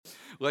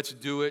let's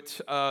do it.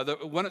 Some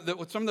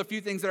of the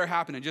few things that are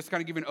happening, just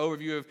kind of give an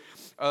overview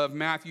of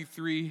Matthew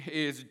 3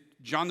 is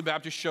John the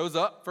Baptist shows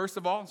up, first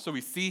of all, so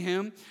we see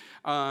him.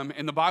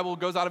 And the Bible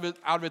goes out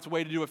of its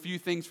way to do a few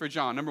things for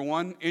John. Number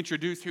one,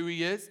 introduce who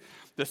he is.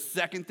 The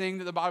second thing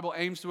that the Bible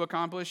aims to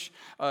accomplish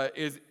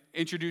is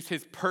introduce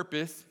his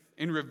purpose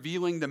in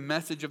revealing the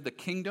message of the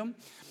kingdom.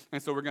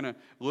 And so we're going to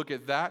look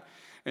at that.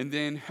 And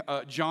then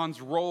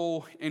John's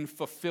role in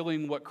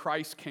fulfilling what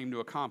Christ came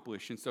to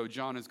accomplish. And so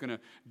John is going to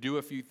do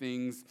a few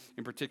things,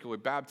 in particular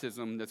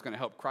baptism, that's going to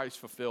help Christ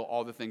fulfill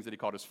all the things that he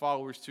called his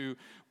followers to.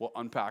 We'll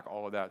unpack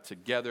all of that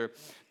together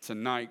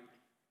tonight.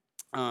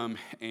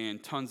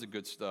 And tons of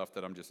good stuff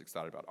that I'm just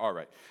excited about. All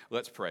right,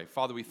 let's pray.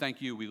 Father, we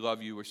thank you. We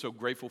love you. We're so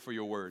grateful for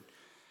your word.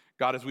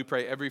 God, as we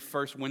pray every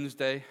first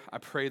Wednesday, I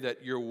pray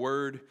that your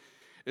word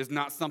is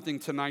not something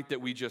tonight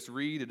that we just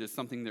read. It is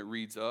something that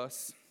reads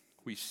us.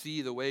 We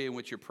see the way in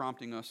which you're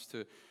prompting us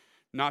to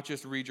not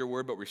just read your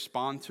word, but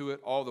respond to it,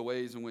 all the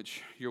ways in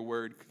which your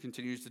word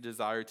continues to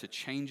desire to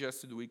change us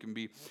so that we can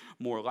be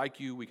more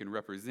like you, we can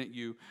represent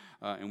you,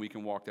 and we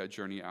can walk that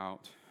journey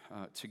out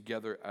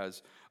together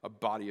as a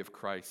body of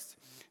Christ.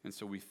 And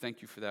so we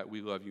thank you for that.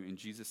 We love you. In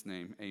Jesus'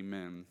 name,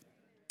 amen.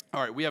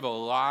 All right, we have a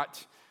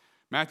lot.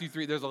 Matthew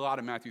 3, there's a lot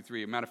of Matthew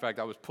 3. As a matter of fact,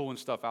 I was pulling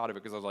stuff out of it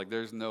because I was like,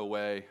 there's no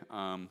way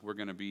we're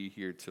going to be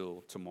here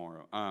till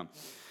tomorrow.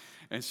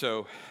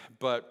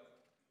 But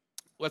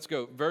let's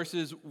go. We're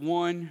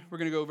going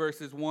to go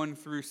verses 1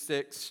 through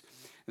 6,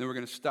 and then we're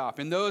going to stop.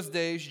 In those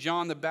days,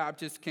 John the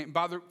Baptist came,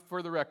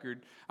 for the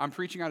record, I'm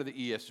preaching out of the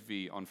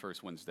ESV on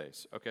First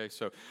Wednesdays, okay?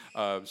 So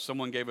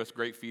someone gave us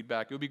great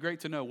feedback. It would be great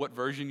to know what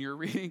version you're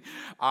reading.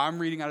 I'm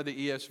reading out of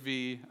the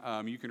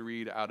ESV. You can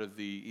read out of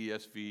the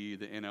ESV,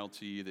 the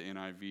NLT, the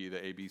NIV, the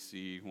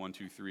ABC, 1,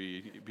 2,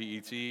 3,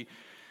 BET.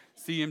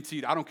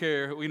 CMT, I don't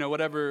care,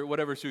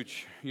 whatever suits,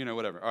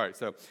 whatever. All right,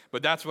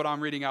 but that's what I'm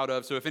reading out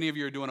of. So if any of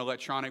you are doing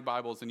electronic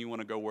Bibles and you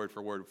want to go word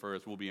for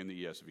us, we'll be in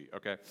the ESV,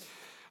 okay?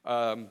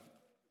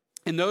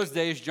 In those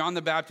days, John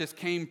the Baptist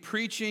came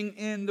preaching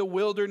in the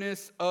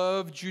wilderness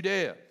of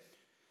Judea.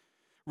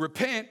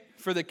 Repent,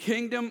 for the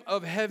kingdom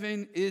of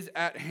heaven is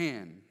at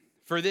hand.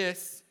 For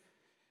this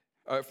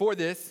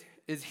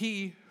is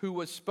he who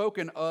was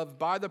spoken of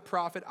by the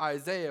prophet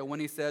Isaiah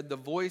when he said, the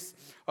voice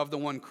of the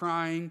one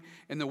crying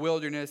in the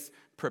wilderness,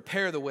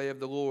 prepare the way of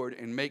the Lord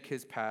and make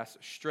his paths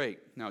straight.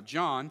 Now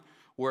John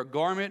wore a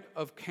garment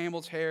of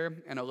camel's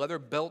hair and a leather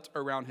belt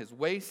around his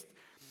waist,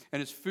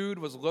 and his food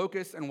was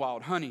locusts and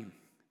wild honey.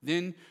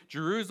 Then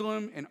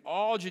Jerusalem and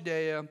all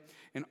Judea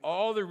and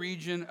all the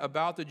region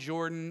about the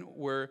Jordan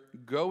were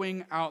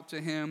going out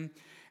to him,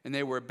 and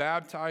they were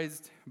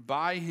baptized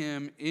by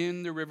him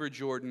in the river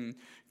Jordan,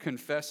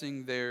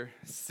 confessing their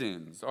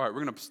sins. All right,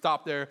 we're going to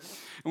stop there,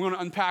 and we're going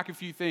to unpack a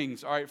few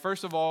things. All right,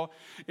 first of all,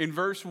 in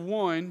verse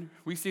 1,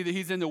 we see that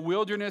he's in the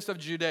wilderness of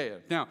Judea.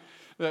 Now,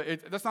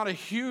 that's not a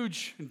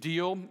huge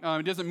deal.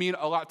 It doesn't mean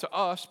a lot to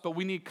us, but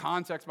we need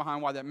context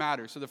behind why that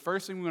matters. So the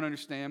first thing we want to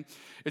understand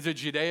is that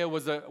Judea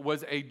was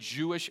a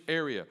Jewish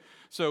area.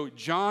 So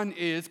John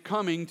is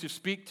coming to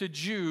speak to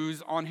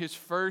Jews on his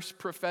first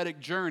prophetic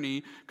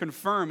journey,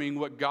 confirming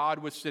what God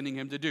was sending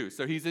him to do.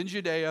 So he's in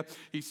Judea.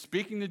 He's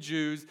speaking to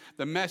Jews.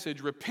 The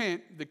message,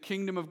 repent, the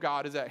kingdom of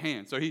God is at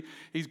hand. So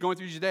he's going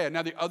through Judea.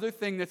 Now, the other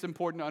thing that's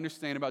important to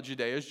understand about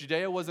Judea is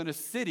Judea wasn't a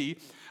city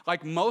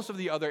like most of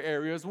the other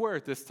areas were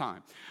at this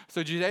time.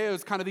 So Judea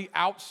is kind of the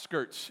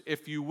outskirts,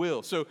 if you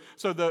will. So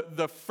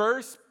the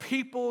first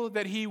people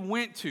that he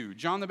went to,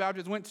 John the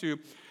Baptist went to,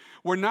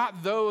 were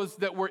not those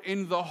that were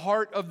in the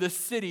heart of the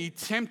city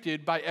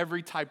tempted by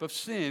every type of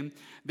sin.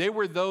 They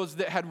were those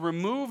that had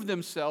removed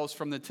themselves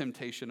from the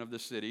temptation of the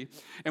city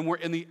and were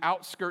in the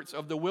outskirts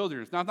of the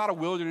wilderness. Now, it's not a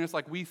wilderness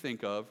like we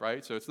think of,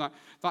 right? So it's not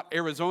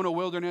Arizona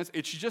wilderness.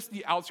 It's just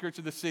the outskirts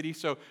of the city.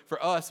 So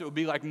for us, it would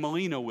be like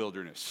Molina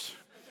wilderness.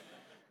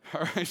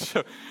 All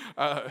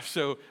right,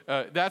 so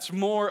that's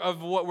more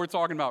of what we're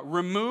talking about.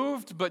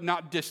 Removed, but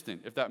not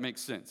distant, if that makes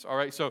sense. All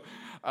right, so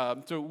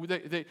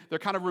they're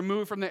kind of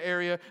removed from the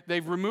area.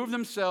 They've removed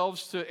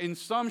themselves to, in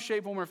some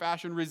shape, form, or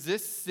fashion,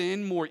 resist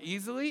sin more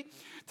easily,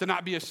 to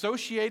not be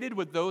associated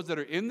with those that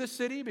are in the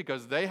city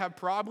because they have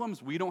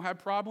problems. We don't have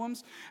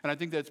problems. And I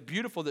think that's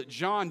beautiful that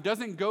John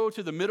doesn't go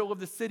to the middle of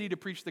the city to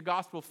preach the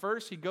gospel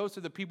first. He goes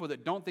to the people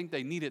that don't think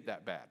they need it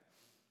that bad.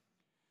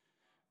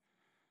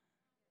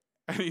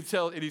 And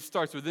he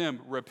starts with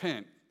them,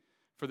 repent,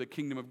 for the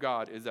kingdom of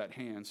God is at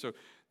hand. So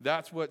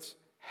that's what's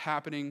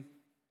happening.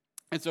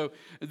 And so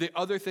the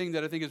other thing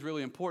that I think is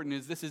really important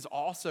is this is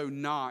also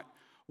not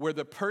where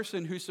the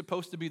person who's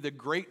supposed to be the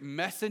great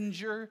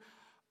messenger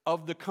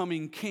of the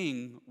coming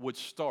king would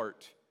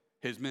start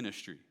his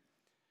ministry.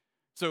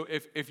 So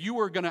if you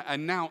were going to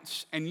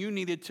announce and you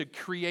needed to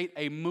create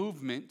a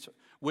movement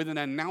with an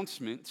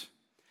announcement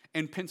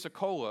in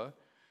Pensacola,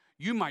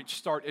 you might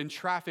start in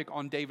traffic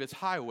on Davis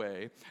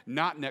Highway,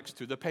 not next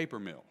to the paper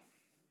mill.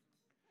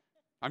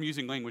 I'm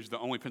using language that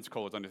only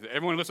Pensacola's understand.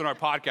 Everyone listening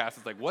to our podcast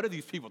is like, what are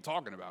these people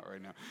talking about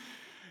right now?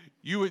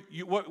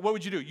 What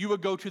would you do? You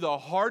would go to the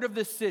heart of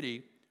the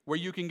city where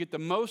you can get the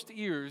most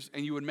ears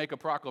and you would make a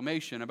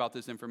proclamation about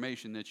this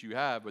information that you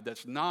have. But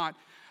that's not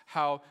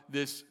how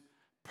this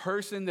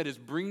person that is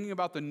bringing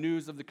about the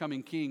news of the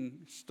coming king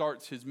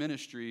starts his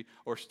ministry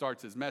or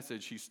starts his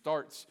message. He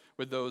starts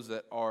with those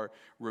that are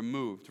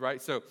removed,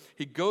 right? So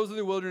he goes to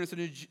the wilderness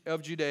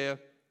of Judea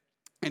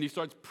and he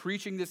starts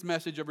preaching this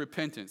message of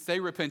repentance. Say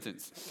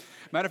repentance.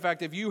 Matter of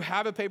fact, if you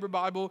have a paper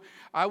Bible,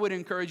 I would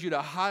encourage you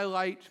to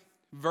highlight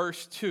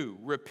verse 2.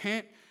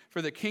 Repent,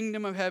 for the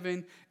kingdom of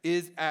heaven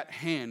is at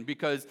hand,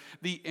 because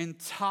the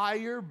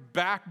entire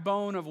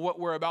backbone of what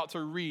we're about to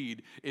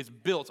read is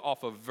built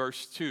off of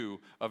verse 2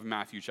 of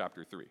Matthew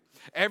chapter 3.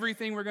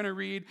 Everything we're going to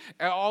read,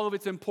 all of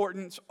its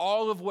importance,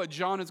 all of what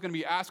John is going to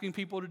be asking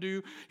people to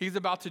do, he's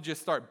about to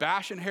just start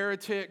bashing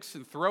heretics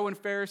and throwing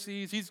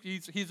Pharisees.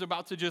 He's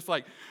about to just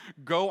like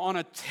go on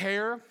a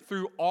tear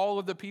through all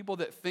of the people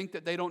that think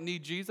that they don't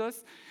need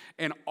Jesus.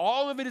 And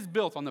all of it is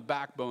built on the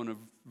backbone of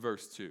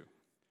verse 2.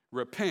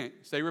 Repent,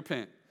 say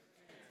repent.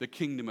 The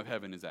kingdom of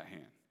heaven is at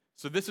hand.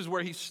 So this is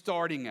where he's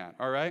starting at,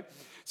 all right?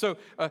 So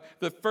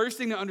the first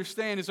thing to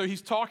understand is, so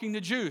he's talking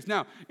to Jews.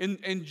 Now,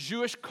 in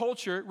Jewish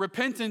culture,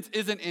 repentance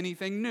isn't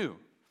anything new,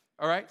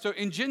 all right? So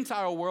in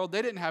Gentile world,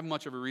 they didn't have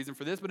much of a reason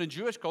for this, but in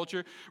Jewish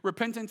culture,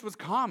 repentance was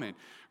common,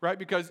 right?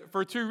 Because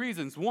for two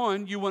reasons.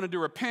 One, you wanted to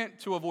repent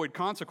to avoid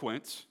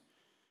consequence.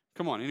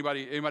 Come on,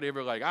 anybody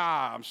ever like,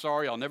 I'm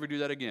sorry, I'll never do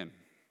that again,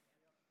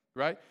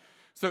 right?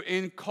 So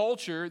in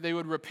culture, they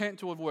would repent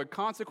to avoid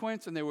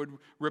consequence, and they would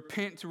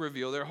repent to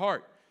reveal their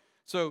heart.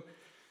 So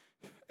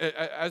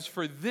as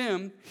for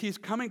them, he's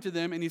coming to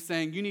them, and he's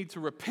saying, you need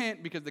to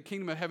repent because the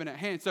kingdom of heaven at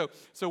hand. So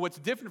what's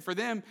different for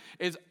them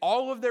is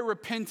all of their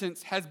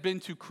repentance has been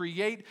to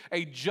create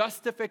a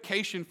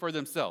justification for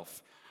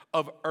themselves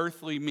of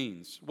earthly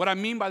means. What I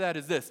mean by that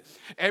is this.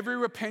 Every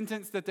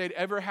repentance that they'd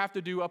ever have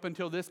to do up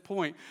until this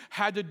point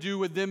had to do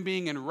with them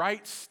being in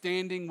right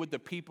standing with the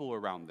people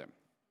around them.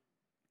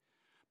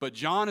 But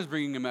John is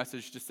bringing a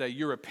message to say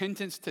your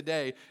repentance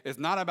today is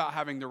not about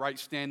having the right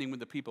standing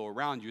with the people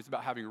around you. It's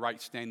about having right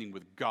standing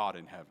with God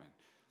in heaven.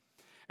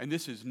 And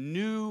this is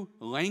new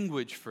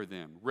language for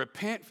them.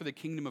 Repent, for the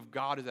kingdom of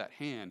God is at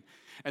hand.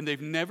 And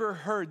they've never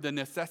heard the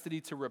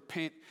necessity to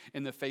repent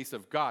in the face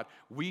of God.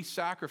 We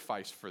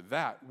sacrifice for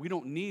that. We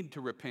don't need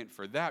to repent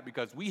for that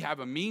because we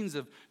have a means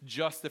of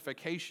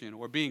justification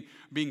or being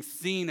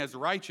seen as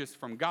righteous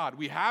from God.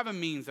 We have a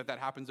means that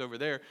happens over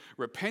there.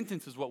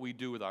 Repentance is what we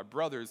do with our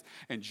brothers.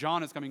 And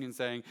John is coming and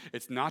saying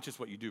it's not just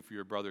what you do for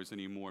your brothers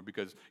anymore,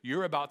 because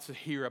you're about to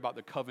hear about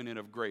the covenant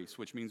of grace,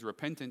 which means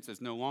repentance is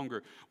no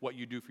longer what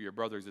you do for your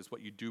brothers. It's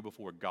what you do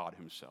before God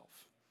himself.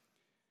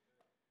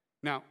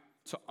 Now,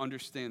 to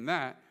understand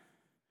that,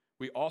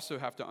 we also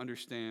have to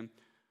understand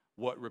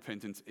what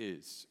repentance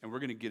is. And we're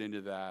going to get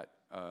into that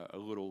a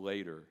little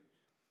later.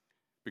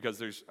 Because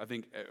there's, I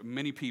think,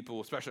 many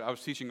people, especially I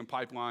was teaching in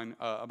Pipeline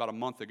about a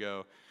month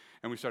ago,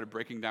 and we started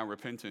breaking down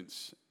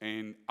repentance.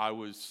 And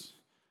I'll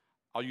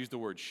use the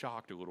word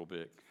shocked a little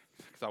bit,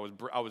 because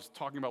I was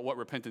talking about what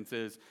repentance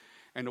is,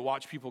 and to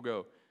watch people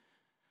go,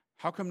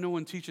 how come no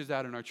one teaches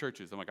that in our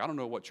churches? I'm like, I don't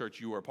know what church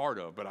you are a part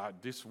of, but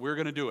we're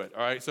going to do it,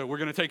 all right? So we're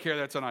going to take care of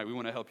that tonight. We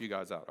want to help you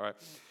guys out, all right?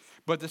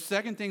 But the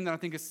second thing that I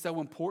think is so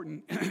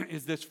important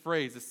is this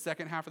phrase, the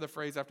second half of the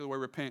phrase after the word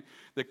repent.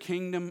 The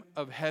kingdom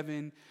of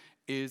heaven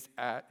is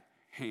at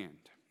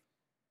hand.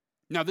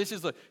 Now, this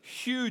is a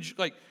huge,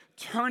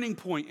 turning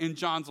point in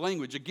John's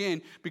language,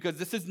 again, because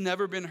this has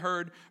never been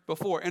heard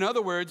before. In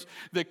other words,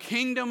 the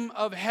kingdom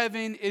of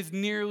heaven is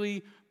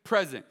nearly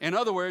present. In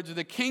other words,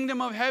 the kingdom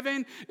of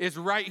heaven is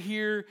right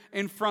here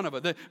in front of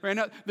us.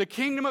 The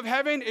kingdom of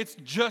heaven, it's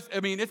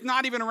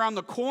not even around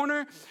the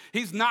corner.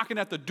 He's knocking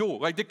at the door.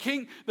 Like the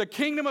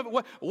kingdom of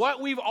what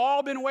we've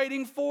all been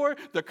waiting for,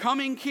 the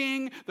coming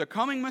king, the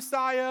coming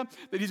Messiah,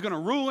 that he's going to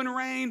rule and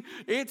reign,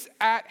 it's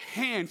at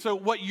hand. So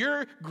what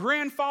your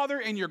grandfather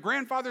and your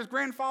grandfather's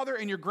grandfather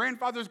and your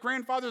grandfather's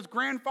grandfather's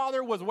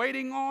grandfather was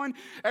waiting on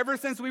ever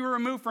since we were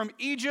removed from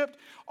Egypt,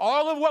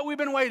 all of what we've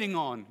been waiting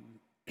on,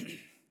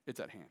 it's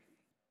at hand.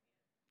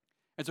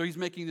 And so he's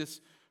making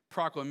this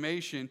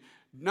proclamation,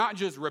 not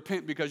just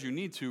repent because you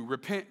need to,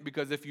 repent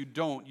because if you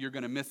don't, you're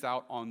going to miss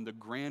out on the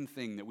grand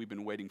thing that we've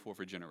been waiting for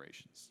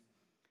generations.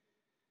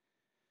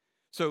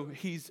 So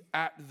he's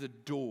at the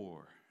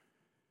door.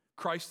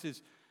 Christ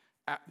is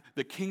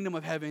the kingdom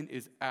of heaven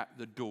is at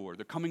the door.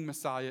 The coming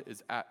Messiah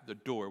is at the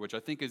door, which I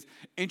think is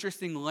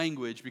interesting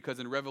language because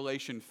in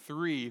Revelation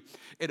 3,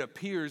 it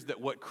appears that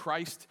what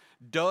Christ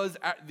does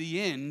at the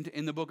end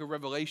in the book of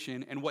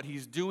Revelation and what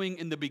he's doing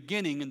in the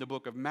beginning in the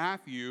book of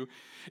Matthew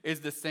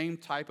is the same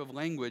type of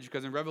language,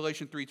 because in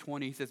Revelation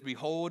 3:20, he says,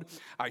 "Behold,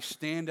 I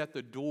stand at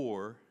the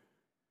door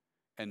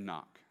and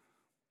knock."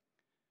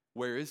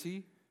 Where is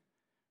he?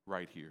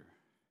 Right here.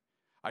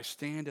 I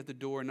stand at the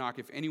door and knock.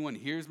 If anyone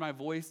hears my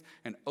voice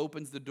and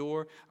opens the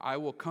door, I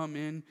will come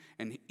in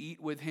and eat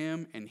with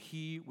him and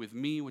he with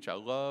me, which I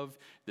love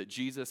that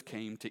Jesus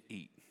came to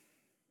eat.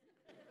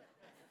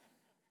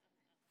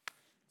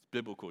 It's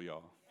biblical,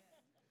 y'all.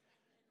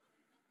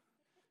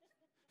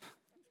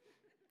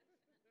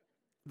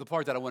 the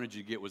part that I wanted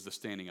you to get was the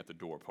standing at the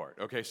door part.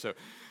 Okay, so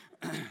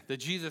that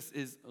Jesus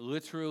is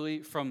literally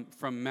from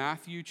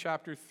Matthew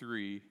chapter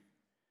 3,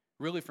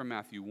 really from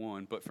Matthew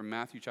 1, but from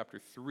Matthew chapter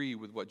 3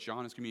 with what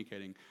John is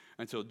communicating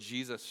until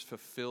Jesus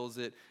fulfills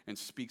it and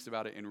speaks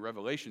about it in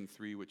Revelation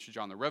 3, which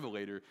John the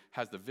Revelator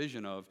has the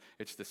vision of.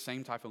 It's the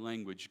same type of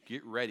language.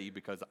 Get ready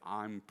because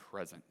I'm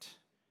present.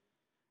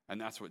 And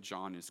that's what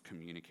John is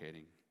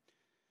communicating.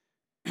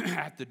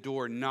 At the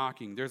door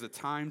knocking. There's a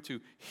time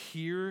to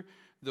hear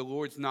the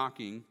Lord's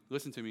knocking,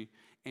 listen to me,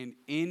 and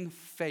in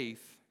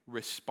faith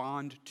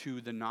respond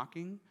to the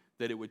knocking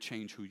that it would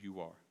change who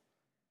you are.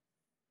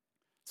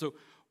 So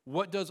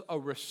what does a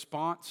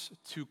response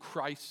to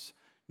Christ's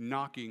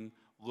knocking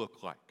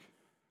look like?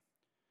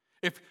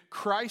 If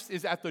Christ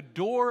is at the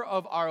door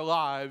of our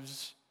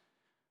lives,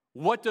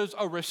 what does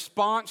a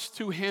response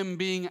to him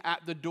being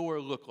at the door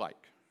look like?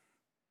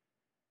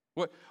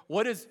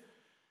 What is,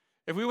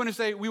 if we want to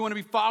say we want to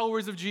be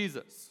followers of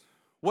Jesus,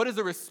 what does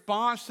a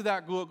response to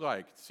that look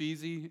like? It's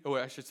easy, or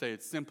I should say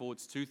it's simple.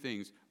 It's two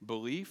things: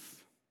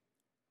 belief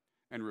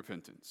and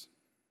repentance.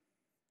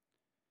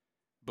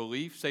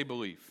 Belief, say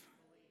belief.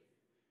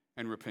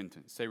 And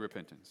repentance, say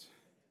repentance.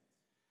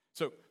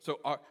 So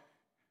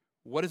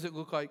what does it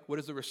look like? What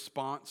is the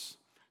response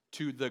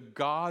to the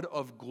God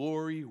of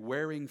glory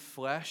wearing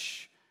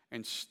flesh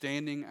and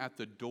standing at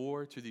the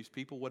door to these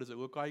people? What does it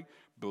look like?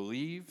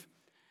 Believe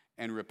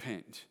and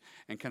repent.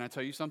 And can I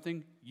tell you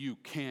something? You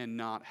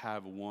cannot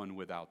have one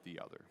without the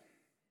other.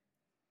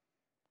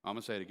 I'm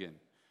going to say it again.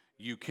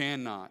 You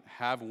cannot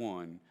have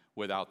one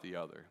without the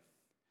other.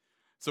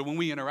 So when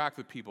we interact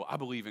with people, I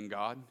believe in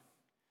God,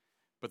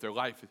 but their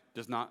life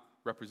does not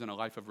represent a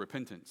life of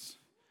repentance.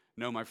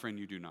 No, my friend,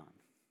 you do not.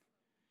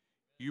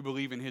 You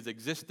believe in his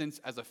existence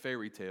as a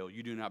fairy tale.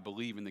 You do not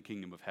believe in the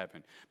kingdom of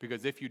heaven.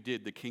 Because if you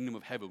did, the kingdom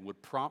of heaven would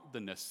prompt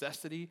the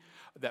necessity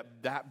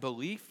that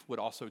belief would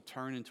also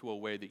turn into a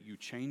way that you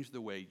change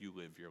the way you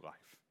live your life.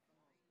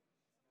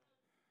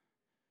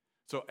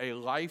 So a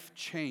life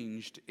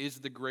changed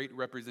is the great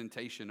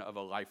representation of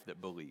a life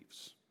that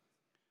believes.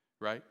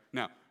 Right?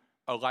 Now,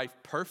 a life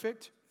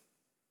perfect?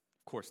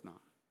 Of course not.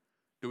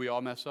 Do we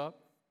all mess up?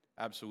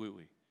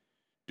 Absolutely.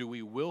 Do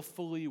we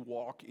willfully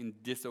walk in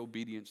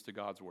disobedience to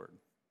God's word?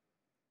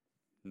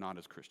 Not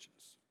as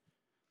Christians.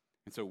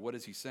 And so what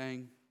is he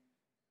saying?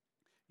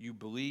 You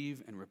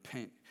believe and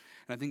repent.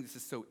 And I think this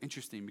is so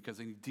interesting because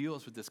he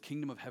deals with this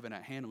kingdom of heaven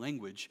at hand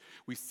language.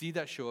 We see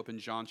that show up in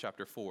John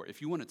chapter 4.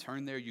 If you want to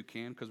turn there, you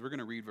can, because we're going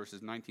to read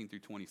verses 19 through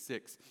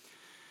 26.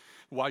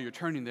 While you're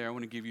turning there, I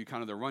want to give you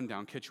kind of the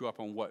rundown, catch you up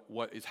on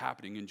what is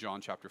happening in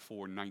John chapter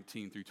 4,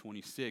 19 through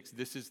 26.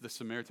 This is the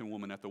Samaritan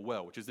woman at the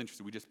well, which is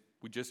interesting.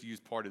 We just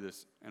used part of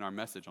this in our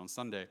message on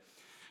Sunday.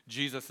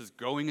 Jesus is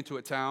going into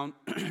a town,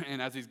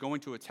 and as he's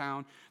going to a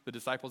town, the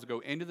disciples go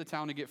into the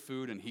town to get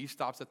food, and he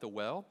stops at the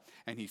well,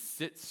 and he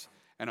sits,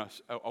 and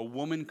a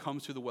woman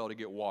comes to the well to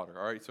get water.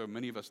 All right, so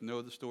many of us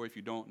know the story. If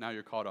you don't, now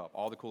you're caught up.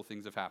 All the cool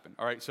things have happened.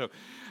 All right, so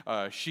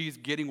she's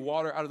getting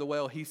water out of the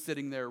well. He's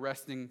sitting there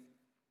resting.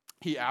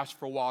 He asks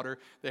for water.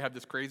 They have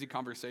this crazy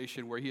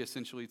conversation where he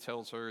essentially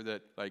tells her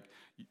that, like,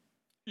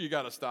 you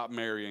got to stop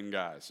marrying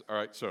guys. All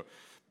right, so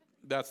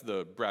that's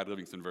the Brad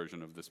Livingston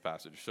version of this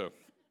passage. So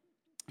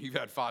you've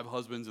had 5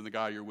 husbands, and the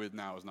guy you're with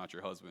now is not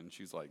your husband.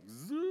 She's like,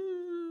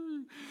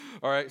 Zzzz.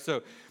 All right,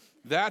 so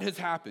that has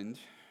happened.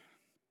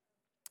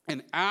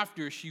 And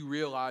after she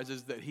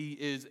realizes that he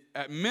is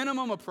at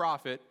minimum a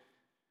prophet,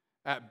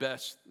 at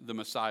best the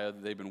Messiah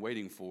that they've been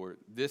waiting for,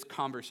 this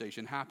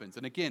conversation happens.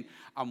 And again,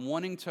 I'm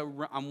wanting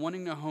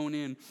to hone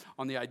in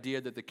on the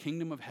idea that the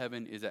kingdom of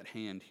heaven is at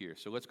hand here.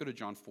 So let's go to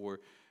John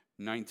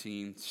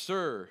 4:19.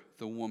 Sir,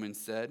 the woman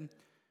said,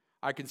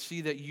 I can see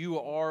that you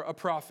are a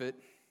prophet.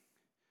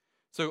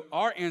 So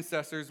our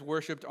ancestors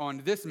worshipped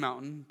on this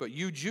mountain, but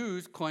you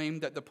Jews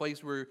claim that the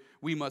place where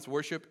we must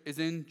worship is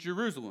in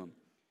Jerusalem.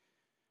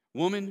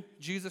 Woman,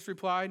 Jesus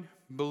replied,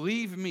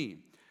 believe me,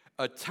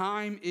 a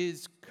time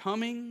is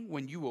coming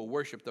when you will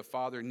worship the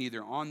Father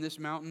neither on this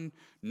mountain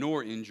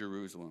nor in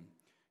Jerusalem.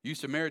 You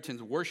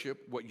Samaritans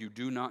worship what you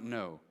do not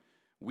know.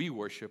 We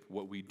worship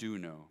what we do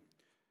know.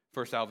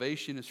 For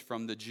salvation is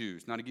from the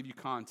Jews. Now, to give you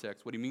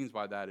context, what he means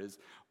by that is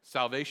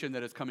salvation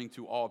that is coming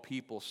to all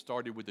people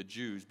started with the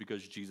Jews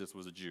because Jesus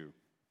was a Jew.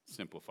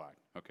 Simplified,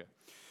 okay.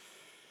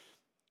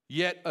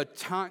 Yet a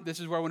time,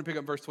 this is where I want to pick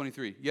up verse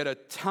 23. Yet a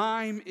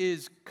time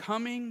is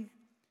coming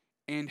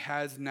and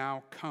has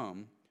now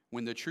come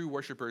when the true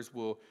worshipers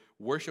will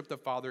worship the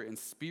Father in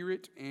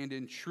spirit and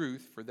in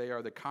truth, for they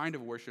are the kind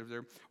of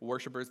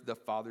worshipers the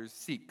Father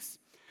seeks.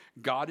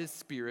 God is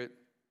spirit,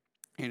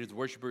 and his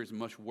worshipers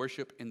must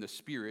worship in the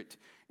spirit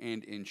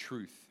and in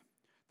truth.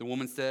 The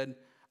woman said,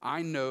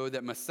 I know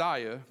that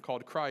Messiah,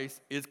 called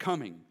Christ, is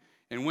coming,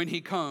 and when he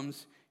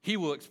comes, he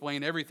will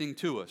explain everything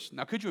to us.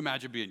 Now, could you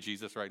imagine being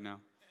Jesus right now?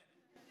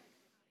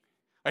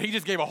 He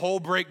just gave a whole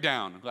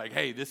breakdown. Like,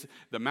 hey,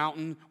 the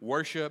mountain,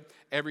 worship,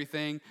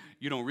 everything.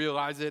 You don't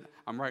realize it.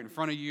 I'm right in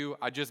front of you.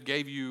 I just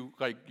gave you,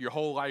 like, your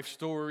whole life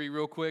story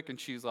real quick. And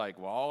she's like,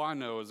 well, all I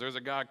know is there's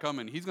a guy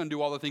coming. He's going to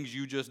do all the things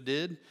you just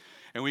did.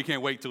 And we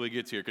can't wait till he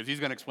gets here because he's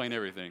going to explain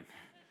everything.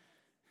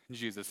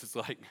 Jesus is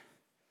like,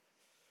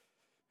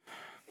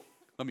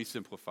 let me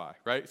simplify,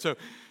 right? So,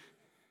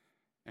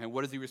 and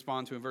what does he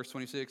respond to in verse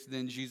 26?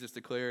 Then Jesus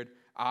declared,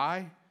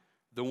 I,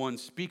 the one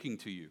speaking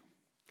to you,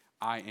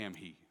 I am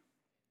he.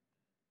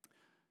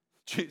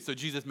 So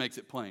Jesus makes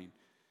it plain.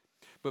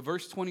 But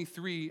verse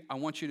 23, I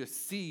want you to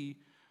see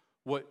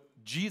what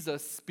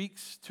Jesus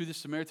speaks to the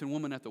Samaritan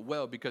woman at the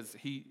well, because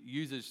he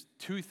uses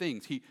two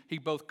things. He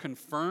both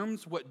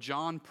confirms what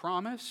John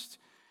promised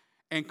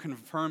and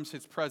confirms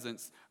his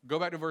presence. Go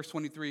back to verse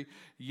 23.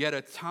 Yet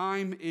a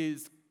time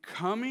is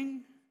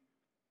coming.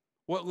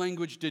 What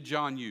language did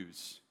John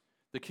use?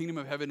 The kingdom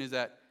of heaven is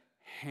at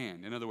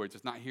hand. In other words,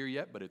 it's not here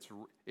yet, but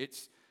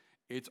it's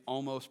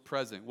almost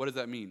present. What does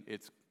that mean?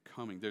 It's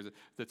coming.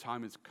 The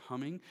time is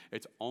coming.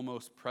 It's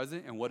almost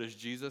present. And what does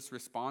Jesus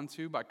respond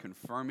to? By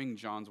confirming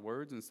John's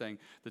words and saying,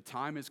 the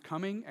time is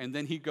coming. And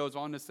then he goes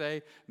on to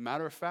say,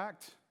 matter of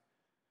fact,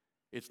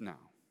 it's now.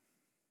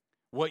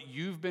 What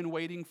you've been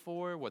waiting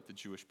for, what the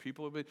Jewish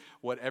people have been,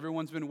 what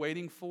everyone's been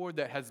waiting for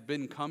that has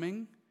been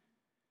coming,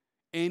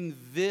 in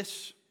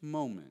this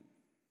moment,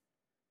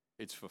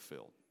 it's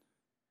fulfilled.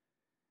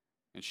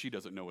 And she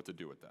doesn't know what to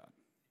do with that.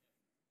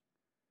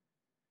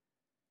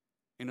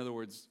 In other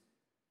words,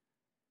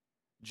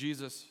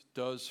 Jesus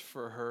does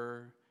for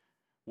her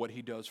what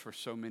he does for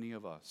so many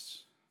of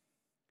us.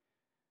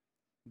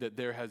 That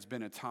there has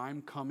been a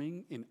time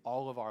coming in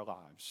all of our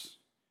lives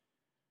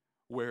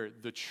where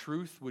the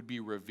truth would be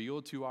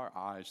revealed to our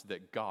eyes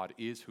that God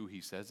is who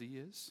he says he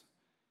is.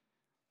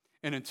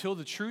 And until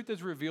the truth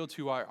is revealed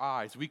to our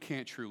eyes, we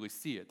can't truly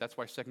see it. That's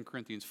why 2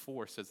 Corinthians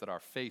 4 says that our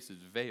face is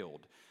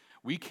veiled.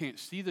 We can't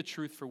see the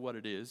truth for what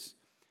it is.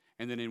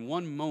 And then in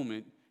one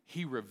moment,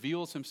 he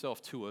reveals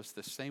himself to us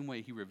the same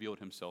way he revealed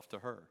himself to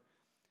her.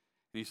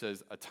 And he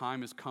says, a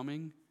time is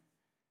coming.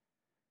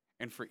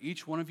 And for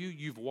each one of you,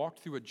 you've walked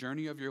through a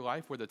journey of your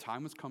life where the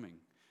time was coming.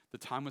 The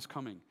time was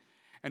coming.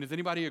 And does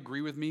anybody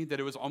agree with me that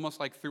it was almost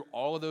like through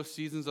all of those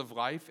seasons of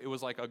life, it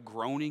was like a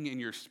groaning in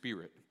your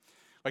spirit?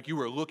 Like you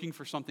were looking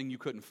for something you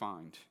couldn't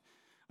find.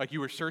 Like you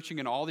were searching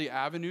in all the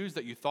avenues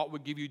that you thought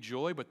would give you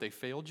joy, but they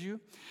failed you.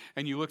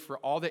 And you looked for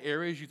all the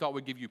areas you thought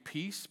would give you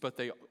peace, but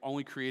they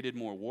only created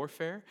more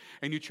warfare.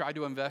 And you tried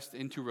to invest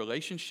into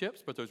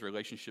relationships, but those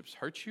relationships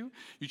hurt you.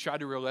 You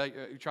tried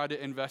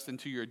to invest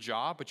into your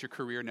job, but your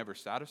career never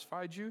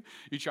satisfied you.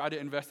 You tried to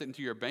invest it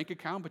into your bank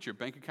account, but your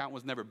bank account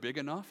was never big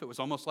enough. It was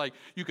almost like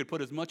you could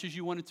put as much as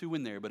you wanted to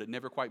in there, but it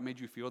never quite made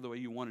you feel the way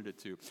you wanted it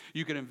to.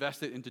 You could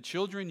invest it into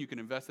children. You can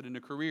invest it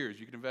into careers.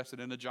 You can invest it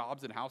into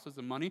jobs and houses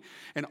and money.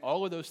 And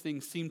all of those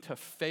things seem to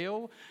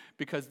fail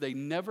because they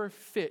never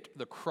fit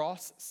the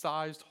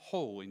cross-sized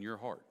hole in your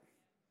heart.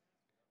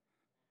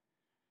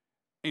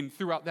 And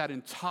throughout that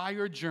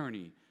entire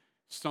journey,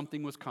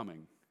 something was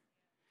coming.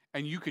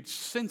 And you could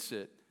sense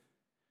it,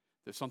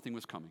 that something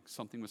was coming,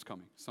 something was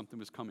coming, something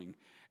was coming.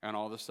 And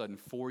all of a sudden,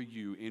 for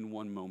you, in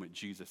one moment,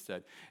 Jesus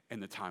said,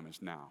 and the time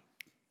is now.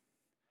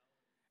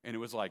 And it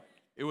was like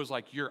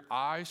your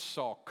eyes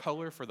saw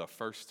color for the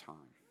first time.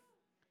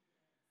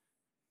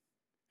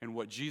 And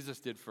what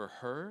Jesus did for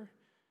her,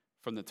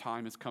 from the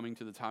time is coming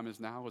to the time is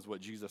now, is what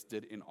Jesus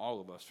did in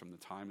all of us from the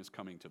time is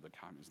coming to the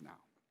time is now.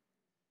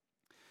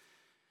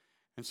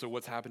 And so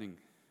what's happening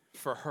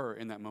for her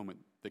in that moment?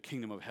 The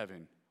kingdom of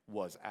heaven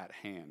was at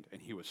hand, and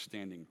he was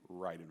standing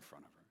right in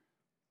front of her.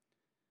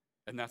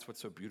 And that's what's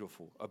so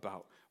beautiful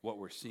about what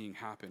we're seeing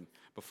happen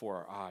before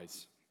our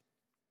eyes.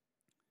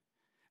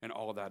 And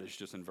all of that is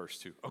just in verse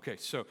 2. Okay,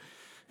 so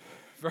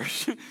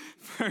verse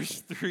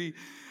 3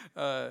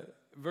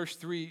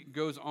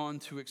 goes on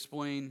to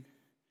explain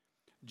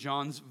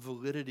John's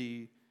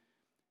validity,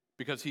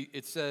 because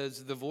it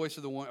says the voice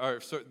of the one,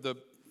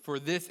 for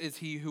this is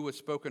he who was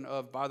spoken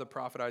of by the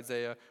prophet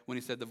Isaiah when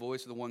he said, the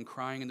voice of the one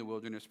crying in the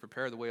wilderness,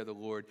 prepare the way of the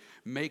Lord,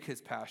 make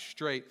his path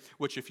straight.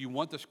 Which, if you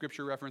want the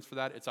scripture reference for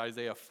that, it's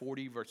Isaiah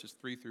 40 verses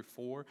 3 through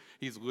 4.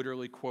 He's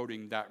literally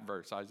quoting that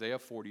verse, Isaiah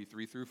 40,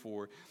 3 through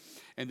 4.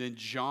 And then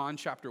John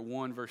chapter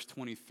 1 verse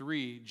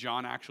 23,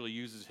 John actually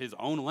uses his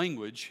own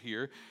language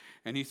here.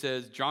 And he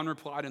says, John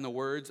replied in the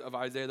words of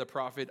Isaiah the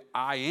prophet,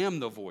 I am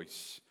the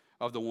voice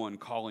of the one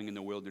calling in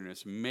the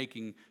wilderness,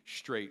 making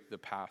straight the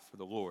path for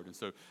the Lord. And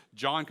so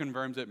John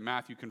confirms it,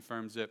 Matthew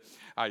confirms it,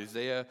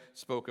 Isaiah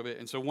spoke of it.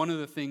 And so one of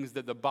the things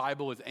that the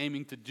Bible is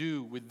aiming to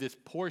do with this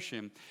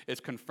portion is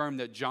confirm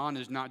that John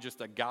is not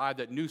just a guy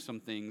that knew some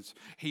things.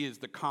 He is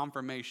the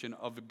confirmation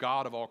of the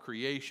God of all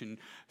creation,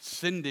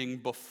 sending,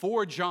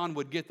 before John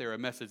would get there, a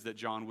message that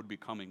John would be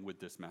coming with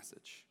this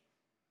message.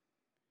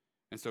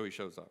 And so he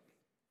shows up.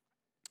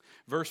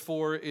 Verse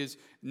 4 is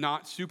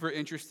not super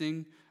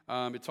interesting.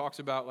 It talks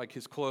about like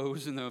his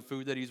clothes and the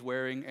food that he's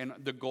wearing. And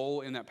the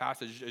goal in that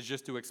passage is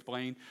just to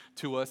explain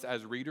to us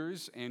as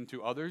readers and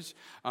to others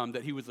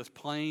that he was this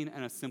plain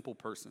and a simple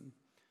person.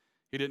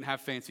 He didn't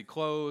have fancy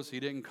clothes. He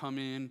didn't come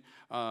in,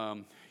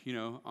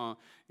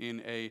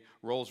 in a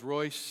Rolls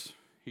Royce.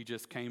 He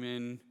just came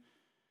in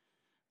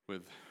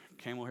with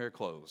camel hair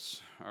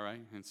clothes, all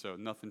right? And so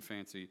nothing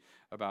fancy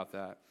about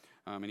that.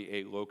 and he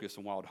ate locusts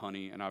and wild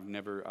honey, and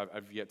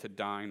I've yet to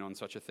dine on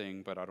such a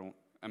thing, but I don't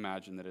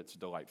imagine that it's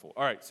delightful.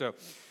 All right, so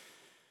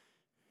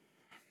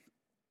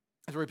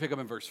that's where we pick up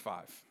in verse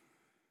 5.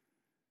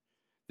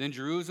 Then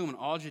Jerusalem and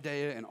all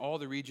Judea and all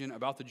the region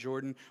about the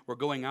Jordan were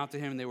going out to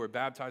him, and they were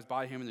baptized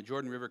by him in the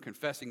Jordan River,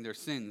 confessing their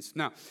sins.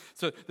 Now,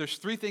 so there's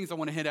three things I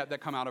want to hit at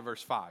that come out of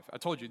verse 5. I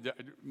told you,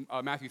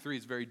 Matthew 3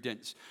 is very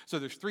dense. So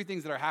there's three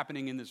things that are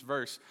happening in this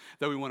verse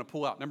that we want to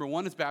pull out. Number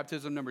 1 is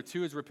baptism, number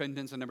 2 is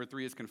repentance, and number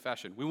 3 is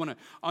confession. We want to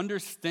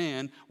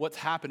understand what's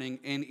happening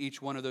in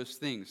each one of those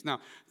things. Now,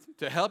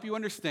 to help you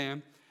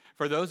understand,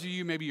 for those of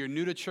you, maybe you're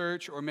new to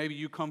church, or maybe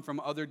you come from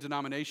other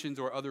denominations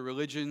or other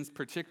religions,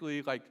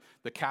 particularly like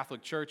the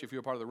Catholic Church. If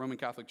you're part of the Roman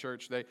Catholic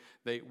Church,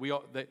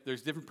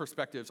 there's different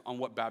perspectives on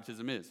what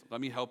baptism is.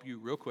 Let me help you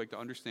real quick to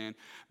understand.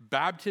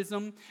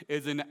 Baptism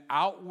is an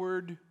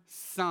outward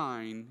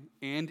sign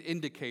and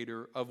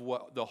indicator of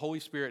what the Holy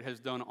Spirit has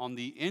done on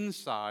the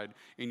inside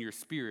in your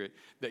spirit,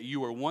 that you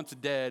were once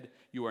dead,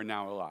 you are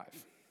now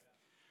alive.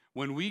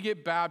 When we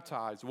get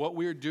baptized, what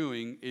we're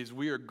doing is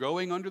we are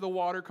going under the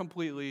water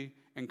completely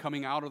and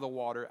coming out of the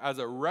water as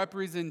a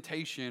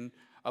representation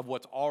of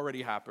what's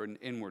already happened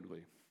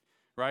inwardly,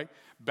 right?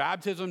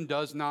 Baptism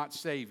does not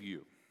save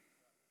you.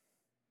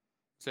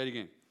 Say it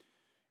again.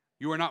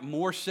 You are not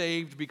more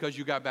saved because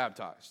you got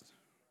baptized.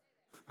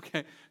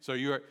 Okay? So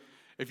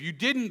if you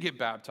didn't get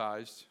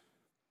baptized,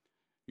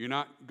 you're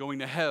not going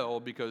to hell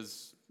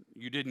because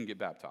you didn't get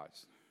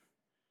baptized.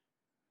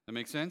 That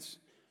make sense?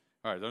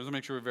 All right, let's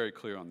make sure we're very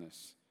clear on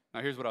this.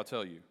 Now, here's what I'll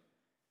tell you.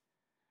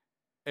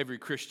 Every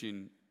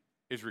Christian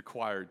is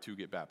required to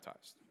get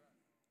baptized.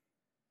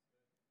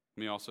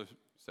 I'm going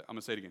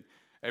to say it again.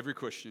 Every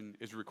Christian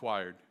is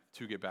required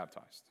to get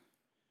baptized.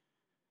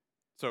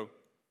 So,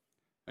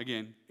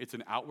 again, it's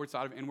an outward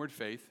side of inward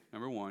faith,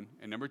 number 1.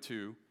 And number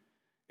 2,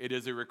 it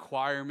is a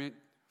requirement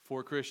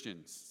for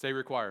Christians. Say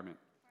requirement.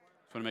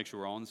 Just want to make sure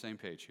we're all on the same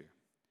page here.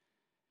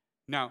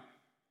 Now,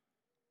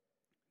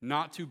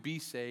 not to be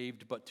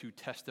saved, but to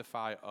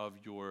testify of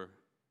your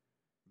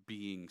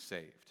being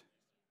saved.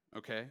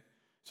 Okay?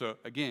 So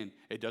again,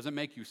 it doesn't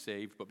make you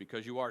saved, but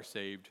because you are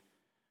saved,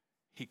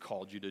 he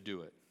called you to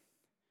do it.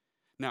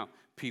 Now,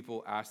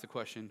 people ask the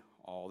question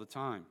all the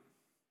time,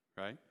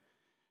 right?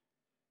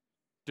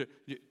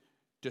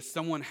 Does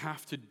someone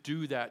have to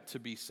do that to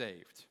be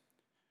saved,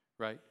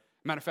 right?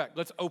 Matter of fact,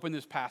 let's open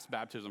this past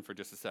baptism for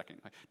just a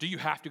second. Do you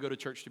have to go to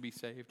church to be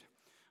saved?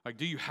 Like,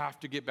 do you have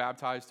to get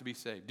baptized to be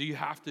saved? Do you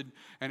have to,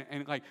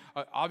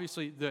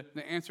 obviously the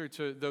answer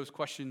to those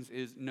questions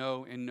is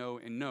no and no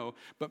and no.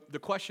 But the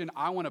question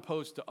I want to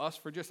pose to us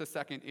for just a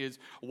second is,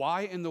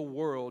 why in the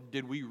world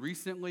did we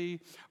recently,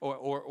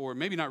 or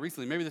maybe not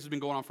recently, maybe this has been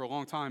going on for a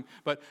long time,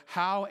 but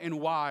how and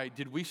why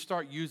did we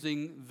start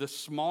using the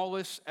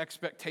smallest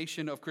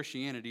expectation of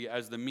Christianity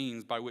as the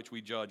means by which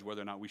we judge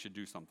whether or not we should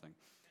do something?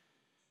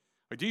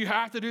 Do you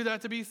have to do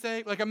that to be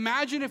saved? Like,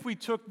 imagine if we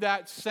took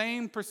that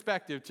same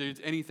perspective to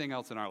anything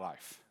else in our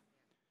life.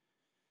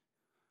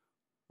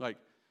 Like,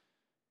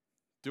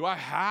 do I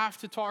have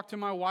to talk to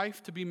my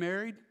wife to be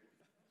married?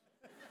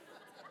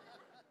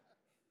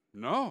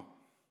 No.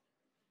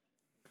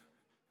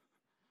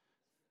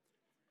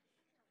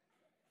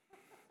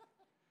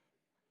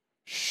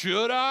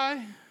 Should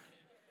I?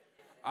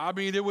 I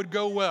mean, it would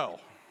go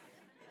well.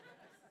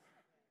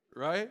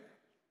 Right?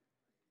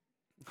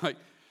 Like,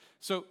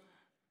 so...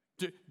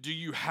 Do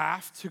you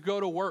have to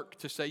go to work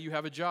to say you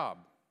have a job?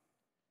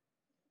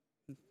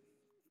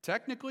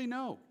 Technically,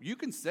 no. You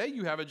can say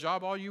you have a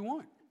job all you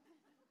want.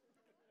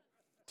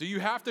 Do you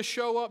have to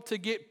show up to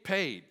get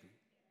paid?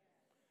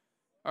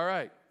 All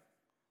right.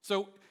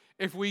 So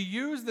if we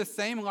use the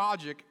same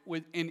logic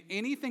in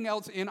anything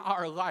else in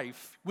our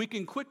life, we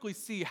can quickly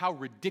see how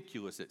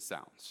ridiculous it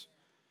sounds.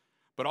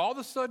 But all of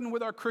a sudden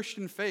with our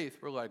Christian faith,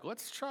 we're like,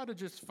 let's try to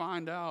just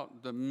find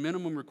out the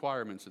minimum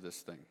requirements of this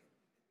thing.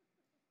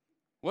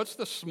 What's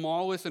the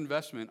smallest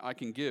investment I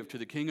can give to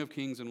the King of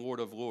Kings and Lord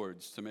of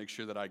Lords to make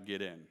sure that I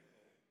get in?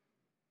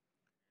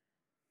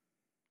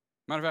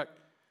 Matter of fact,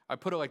 I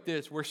put it like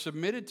this. We're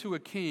submitted to a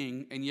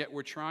king, and yet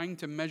we're trying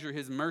to measure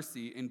his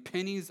mercy in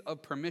pennies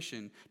of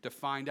permission to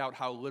find out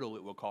how little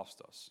it will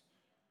cost us.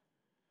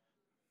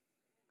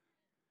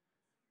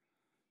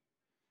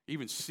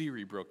 Even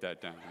Siri broke that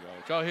down.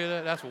 Did y'all hear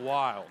that? That's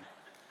wild.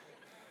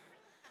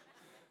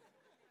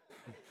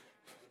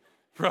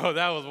 Bro,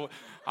 that was...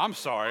 I'm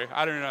sorry.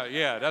 I don't know.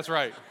 Yeah, that's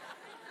right.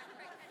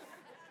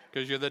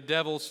 Because you're the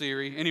devil,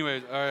 Siri.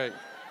 Anyways, all right.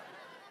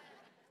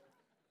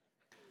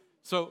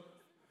 So,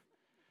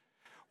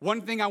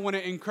 one thing I want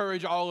to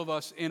encourage all of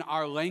us in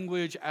our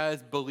language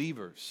as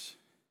believers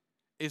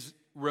is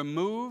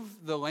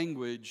remove the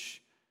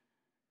language,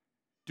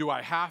 do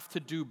I have to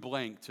do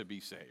blank to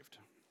be saved?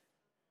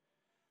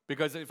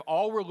 Because if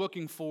all we're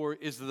looking for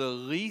is the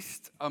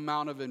least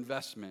amount of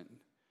investment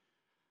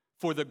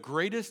for the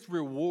greatest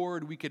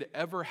reward we could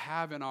ever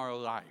have in our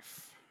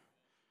life,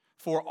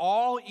 for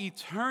all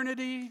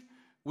eternity,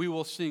 we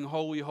will sing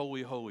holy,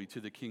 holy, holy to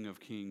the King of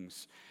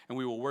Kings, and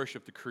we will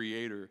worship the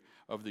creator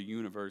of the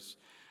universe.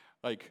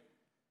 Like,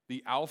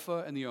 the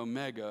Alpha and the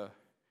Omega,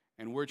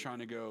 and we're trying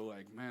to go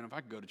like, man, if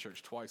I could go to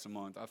church twice a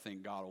month, I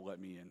think God will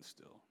let me in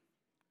still.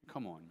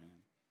 Come on, man.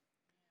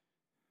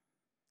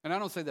 And I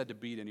don't say that to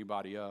beat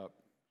anybody up.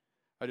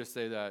 I just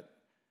say that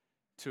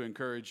to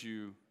encourage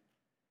you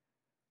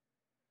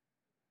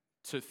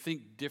to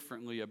think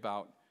differently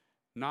about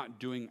not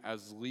doing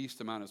as least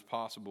amount as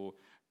possible.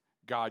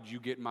 God, you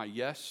get my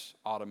yes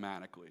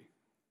automatically.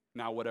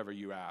 Now, whatever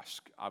you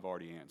ask, I've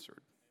already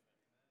answered.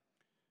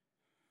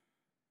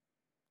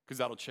 Because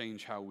that'll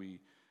change how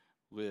we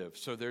live.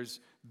 So there's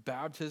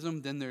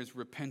baptism, then there's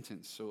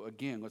repentance. So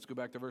again, let's go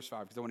back to verse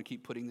 5 because I want to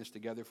keep putting this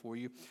together for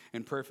you.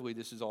 And prayerfully,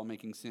 this is all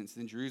making sense.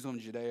 Then Jerusalem,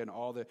 Judea, and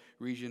all the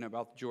region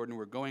about Jordan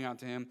were going out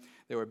to him.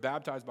 They were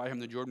baptized by him in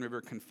the Jordan River,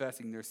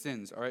 confessing their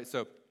sins. All right,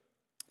 so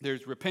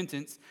there's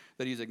repentance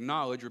that he's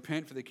acknowledged.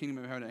 Repent, for the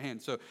kingdom of heaven at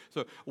hand. So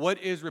what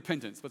is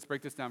repentance? Let's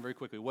break this down very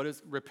quickly. What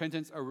is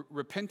repentance?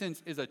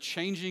 Repentance is a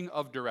changing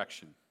of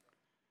direction.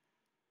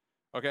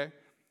 Okay?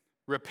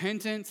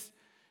 Repentance,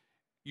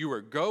 you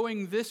are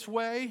going this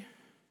way,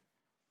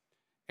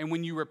 and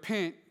when you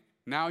repent,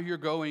 now you're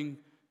going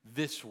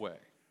this way.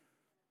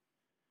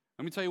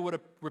 Let me tell you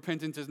what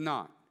repentance is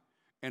not.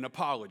 An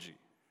apology.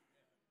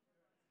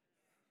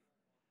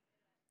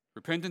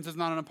 Repentance is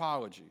not an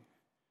apology.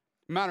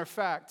 Matter of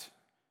fact,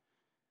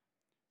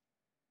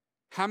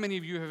 how many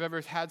of you have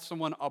ever had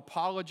someone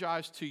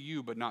apologize to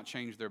you but not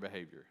change their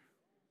behavior?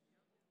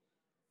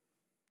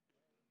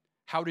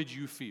 How did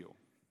you feel?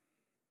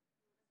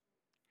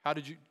 How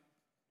did you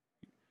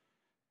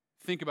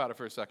think about it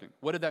for a second?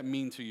 What did that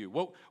mean to you?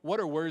 What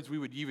are words we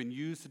would even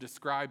use to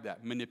describe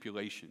that?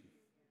 Manipulation,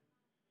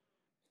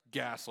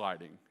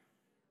 gaslighting,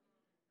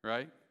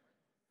 right?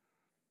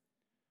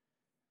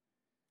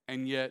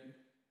 And yet,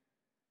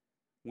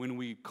 when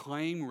we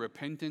claim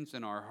repentance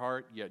in our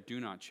heart, yet do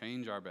not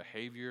change our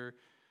behavior,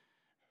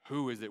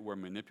 who is it we're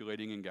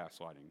manipulating and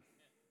gaslighting?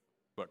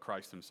 But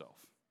Christ himself.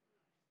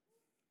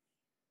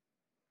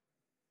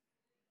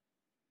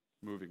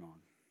 Moving on.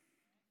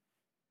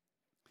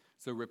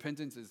 So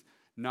repentance is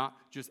not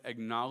just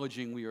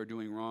acknowledging we are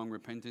doing wrong.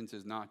 Repentance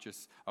is not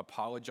just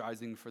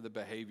apologizing for the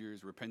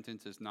behaviors.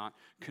 Repentance is not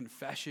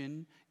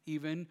confession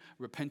even.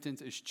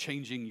 Repentance is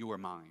changing your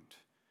mind.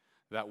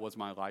 That was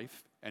my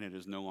life, and it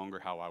is no longer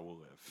how I will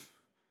live.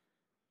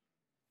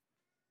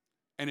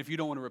 And if you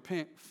don't want to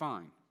repent,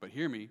 fine. But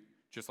hear me,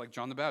 just like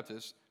John the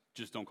Baptist,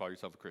 just don't call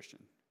yourself a Christian.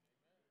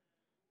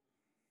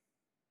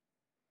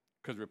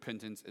 Because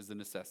repentance is the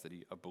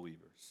necessity of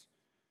believers.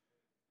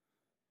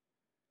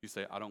 You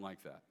say, I don't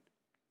like that.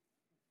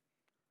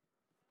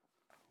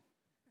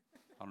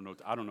 I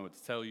don't know what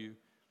to tell you.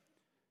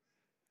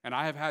 And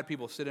I have had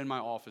people sit in my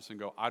office and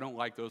go, I don't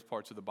like those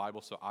parts of the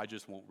Bible, so I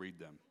just won't read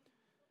them.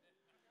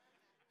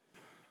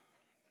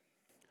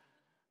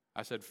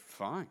 I said,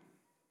 fine.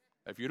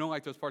 If you don't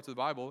like those parts of the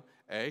Bible,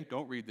 A,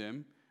 don't read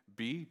them.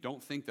 B,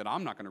 don't think that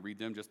I'm not going to read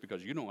them just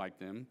because you don't like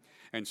them.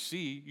 And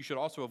C, you should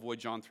also avoid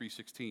John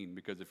 3:16,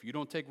 because if you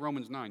don't take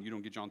Romans 9, you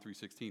don't get John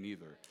 3:16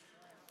 either.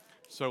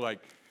 So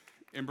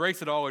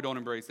embrace it all or don't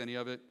embrace any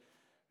of it.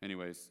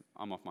 Anyways,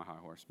 I'm off my high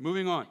horse.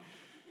 Moving on.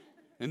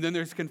 And then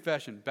there's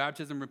confession.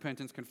 Baptism,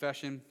 repentance,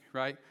 confession,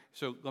 right?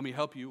 So let me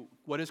help you.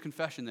 What is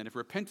confession then? If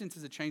repentance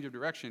is a change of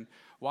direction,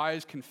 why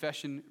is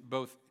confession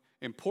both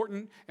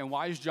important, and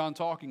why is John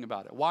talking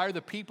about it? Why are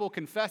the people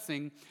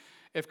confessing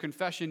if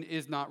confession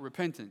is not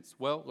repentance?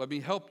 Well, let me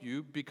help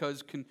you,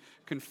 because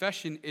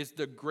confession is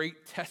the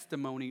great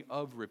testimony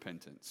of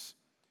repentance.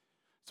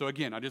 So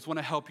again, I just want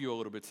to help you a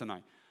little bit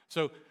tonight.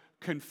 So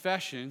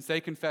confession,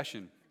 say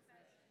confession,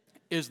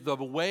 is the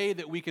way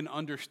that we can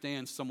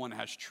understand someone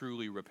has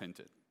truly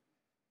repented.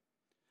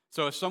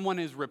 So if someone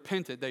is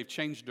repented, they've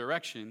changed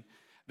direction,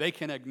 they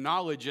can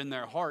acknowledge in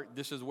their heart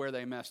this is where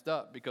they messed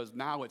up, because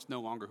now it's no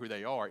longer who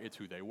they are, it's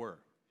who they were.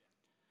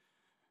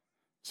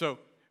 So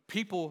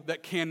people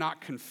that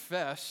cannot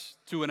confess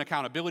to an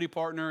accountability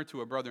partner,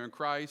 to a brother in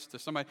Christ, to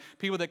somebody,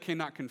 people that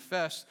cannot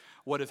confess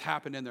what has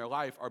happened in their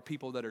life are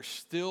people that are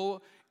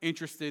still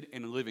interested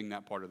in living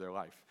that part of their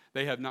life.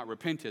 They have not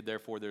repented,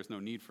 therefore there's no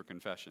need for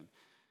confession.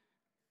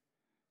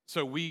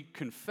 So we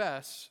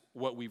confess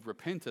what we've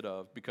repented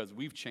of because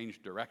we've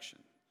changed direction.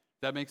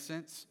 That makes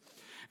sense?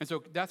 And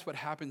so that's what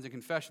happens in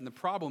confession. The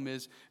problem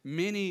is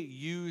many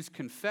use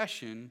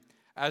confession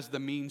as the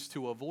means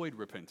to avoid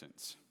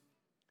repentance.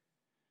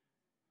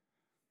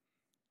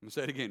 I'm going to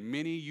say it again.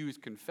 Many use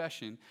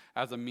confession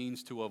as a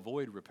means to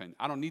avoid repentance.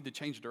 I don't need to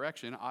change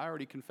direction. I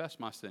already confessed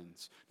my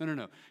sins.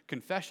 No.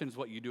 Confession is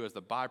what you do as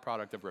the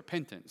byproduct of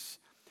repentance,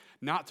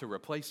 not to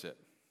replace it.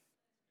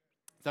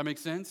 Does that make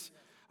sense?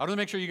 I want to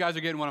make sure you guys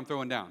are getting what I'm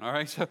throwing down, all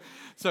right?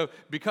 So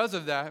because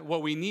of that,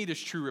 what we need is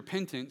true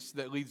repentance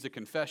that leads to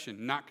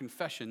confession, not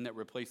confession that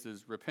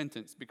replaces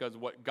repentance, because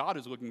what God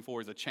is looking for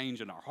is a change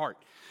in our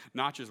heart,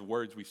 not just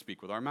words we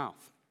speak with our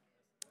mouth.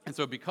 And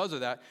so because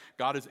of that,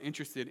 God is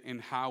interested in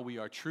how we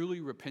are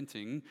truly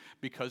repenting,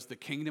 because the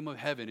kingdom of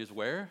heaven is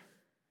where?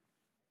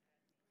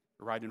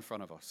 Right in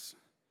front of us.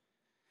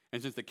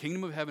 And since the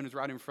kingdom of heaven is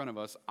right in front of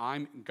us,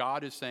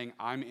 God is saying,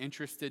 I'm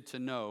interested to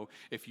know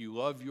if you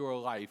love your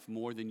life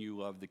more than you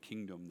love the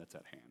kingdom that's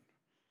at hand.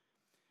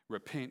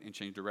 Repent and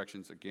change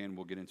directions. Again,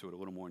 we'll get into it a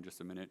little more in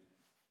just a minute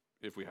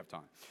if we have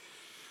time.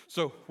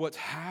 So what's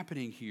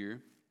happening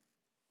here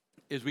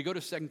is we go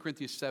to 2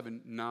 Corinthians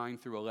 7, 9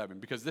 through 11,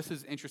 because this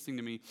is interesting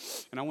to me,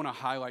 and I want to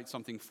highlight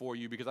something for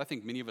you, because I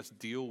think many of us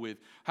deal with,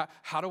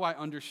 how do I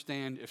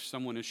understand if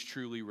someone is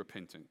truly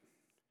repentant?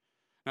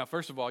 Now,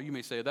 first of all, you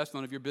may say, that's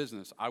none of your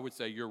business. I would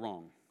say you're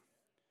wrong,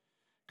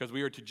 because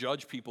we are to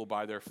judge people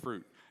by their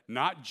fruit.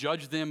 Not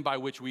judge them by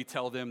which we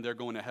tell them they're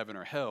going to heaven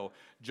or hell.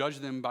 Judge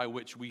them by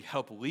which we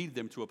help lead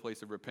them to a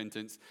place of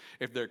repentance.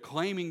 If they're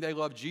claiming they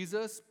love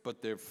Jesus,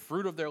 but the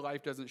fruit of their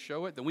life doesn't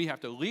show it, then we have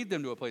to lead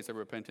them to a place of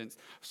repentance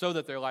so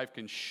that their life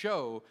can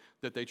show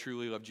that they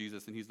truly love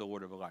Jesus and he's the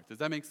Lord of their life. Does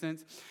that make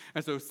sense?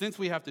 And so since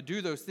we have to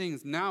do those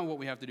things, now what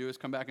we have to do is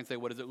come back and say,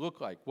 what does it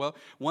look like? Well,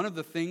 one of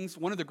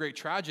the great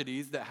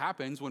tragedies that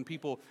happens when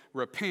people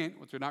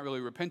repent, which they're not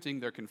really repenting,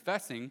 they're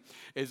confessing,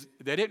 is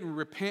they didn't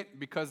repent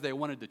because they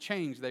wanted to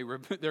change.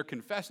 They're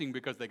confessing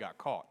because they got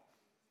caught.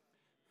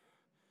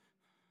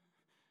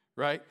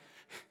 Right?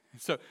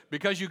 So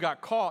because you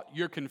got caught,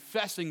 you're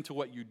confessing to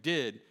what you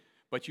did,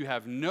 but you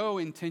have no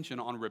intention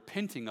on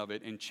repenting of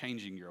it and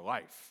changing your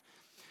life.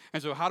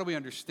 And so how do we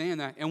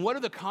understand that? And what are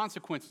the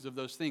consequences of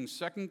those things?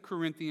 2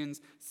 Corinthians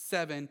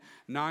 7,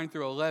 9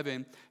 through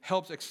 11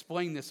 helps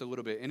explain this a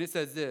little bit. And it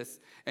says this,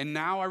 and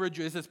now I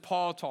rejoice. This is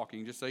Paul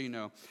talking, just so you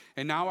know.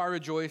 And now I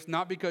rejoice,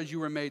 not because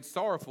you were made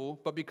sorrowful,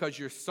 but because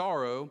your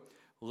sorrow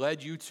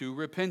led you to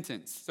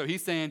repentance. So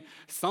he's saying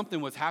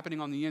something was happening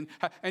on the end.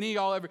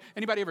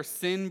 Anybody ever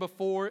sinned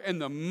before?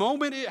 And the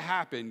moment it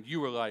happened, you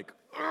were like,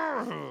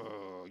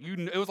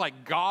 it was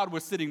like God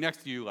was sitting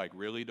next to you like,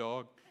 really,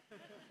 dog?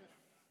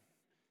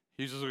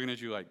 He's just looking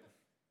at you like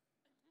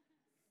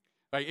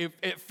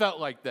it felt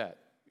like that.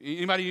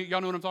 Anybody, y'all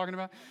know what I'm talking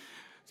about?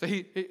 So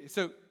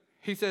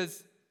he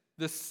says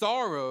the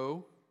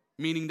sorrow,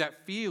 meaning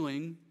that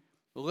feeling,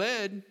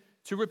 led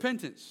to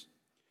repentance.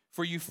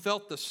 For you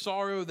felt the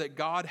sorrow that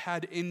God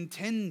had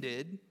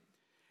intended,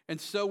 and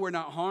so were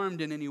not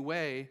harmed in any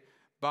way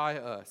by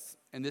us.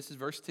 And this is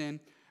verse 10.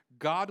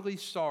 Godly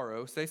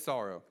sorrow, say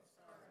sorrow.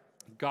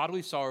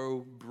 Godly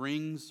sorrow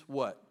brings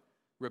what?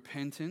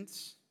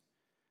 Repentance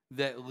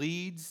that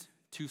leads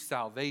to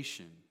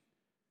salvation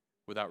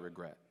without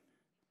regret.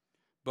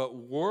 But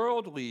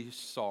worldly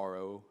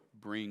sorrow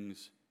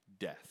brings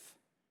death.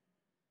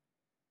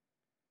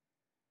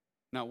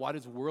 Now, why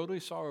does worldly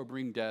sorrow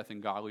bring death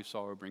and godly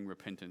sorrow bring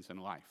repentance and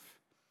life?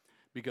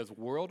 Because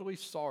worldly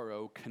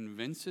sorrow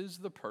convinces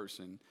the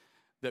person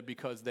that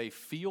because they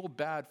feel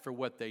bad for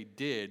what they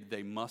did,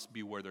 they must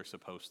be where they're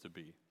supposed to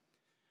be.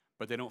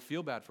 But they don't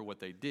feel bad for what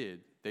they did.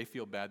 They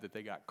feel bad that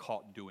they got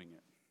caught doing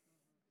it.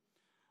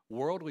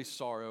 Worldly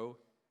sorrow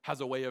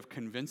has a way of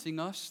convincing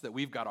us that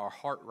we've got our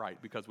heart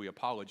right because we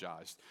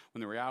apologized,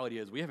 when the reality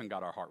is we haven't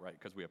got our heart right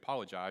because we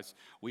apologized.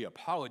 We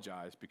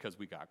apologized because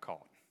we got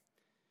caught.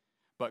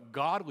 But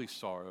godly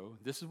sorrow,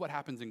 this is what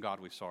happens in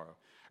godly sorrow.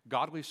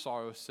 Godly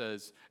sorrow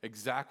says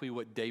exactly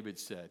what David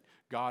said.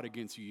 God,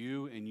 against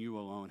you and you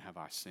alone have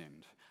I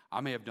sinned. I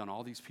may have done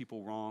all these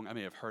people wrong. I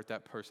may have hurt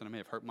that person. I may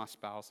have hurt my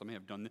spouse. I may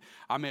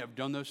have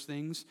done those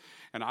things.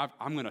 And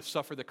I'm going to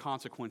suffer the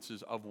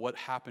consequences of what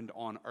happened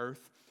on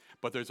earth.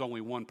 But there's only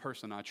one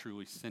person I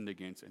truly sinned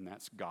against, and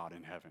that's God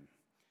in heaven.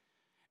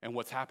 And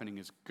what's happening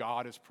is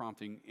God is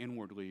prompting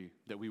inwardly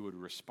that we would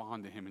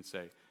respond to him and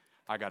say,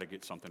 I got to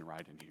get something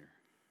right in here.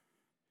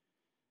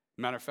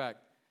 Matter of fact,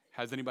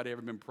 has anybody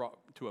ever been brought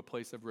to a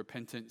place of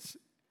repentance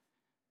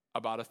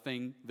about a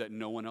thing that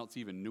no one else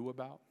even knew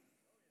about?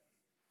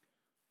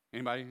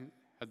 Anybody?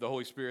 Has the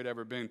Holy Spirit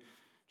ever been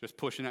just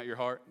pushing at your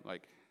heart?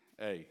 Like,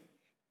 hey,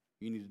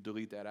 you need to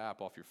delete that app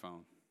off your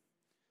phone.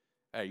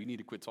 Hey, you need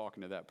to quit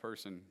talking to that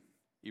person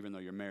even though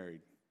you're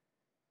married.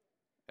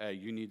 Hey,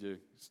 you need to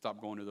stop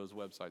going to those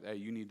websites. Hey,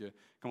 you need to,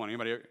 come on,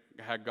 anybody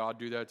had God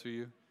do that to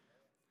you?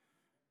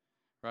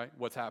 Right?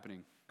 What's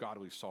happening?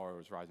 Godly sorrow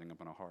is rising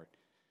up in our heart.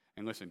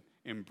 And listen,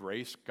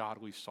 embrace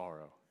godly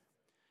sorrow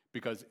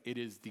because it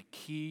is the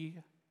key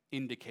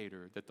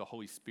indicator that the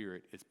Holy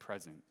Spirit is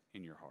present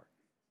in your heart.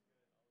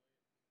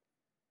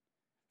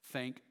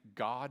 Thank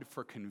God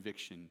for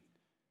conviction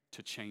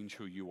to change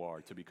who you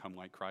are, to become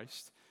like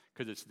Christ,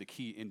 because it's the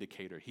key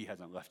indicator he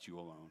hasn't left you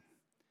alone.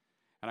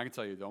 And I can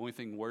tell you, the only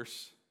thing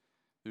worse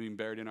than being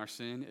buried in our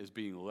sin is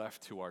being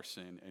left to our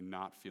sin and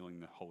not feeling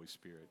the Holy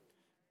Spirit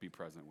be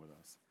present with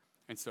us.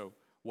 And so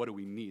what do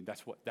we need?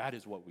 That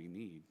is what we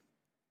need,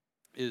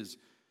 is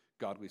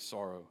godly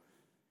sorrow.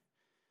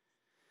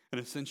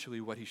 And essentially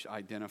what he's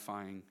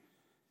identifying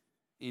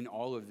in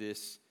all of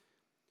this,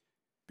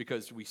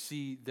 because we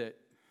see that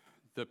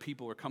the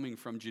people are coming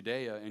from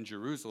Judea and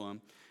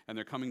Jerusalem, and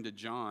they're coming to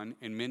John,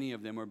 and many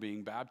of them are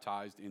being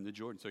baptized in the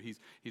Jordan. So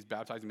he's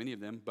baptizing many of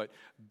them, but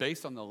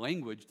based on the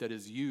language that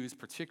is used,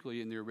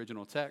 particularly in the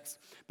original text,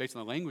 based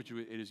on the language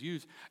it is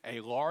used,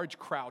 a large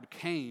crowd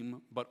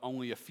came, but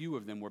only a few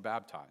of them were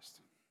baptized.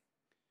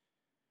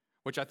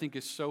 Which I think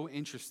is so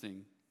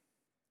interesting,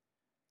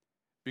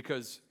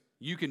 Because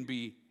you can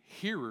be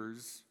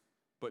hearers,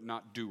 but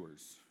not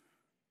doers.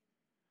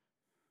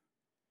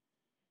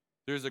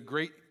 There's a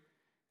great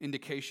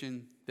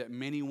indication that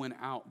many went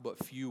out,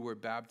 but few were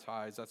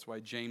baptized. That's why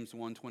James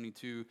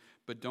 1:22,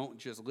 but don't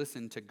just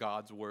listen to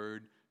God's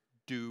word,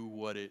 do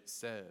what it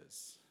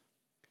says.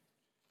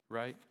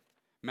 Right?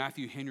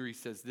 Matthew Henry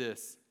says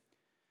this,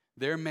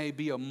 there may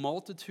be a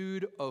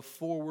multitude of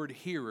forward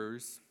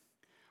hearers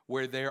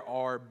where there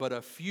are but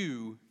a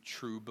few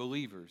true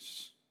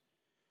believers.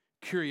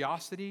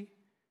 Curiosity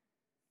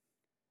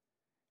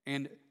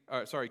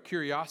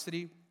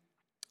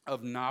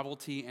of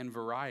novelty and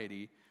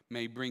variety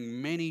may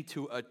bring many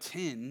to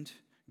attend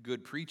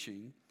good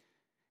preaching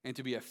and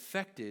to be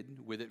affected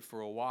with it for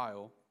a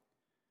while,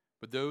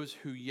 but those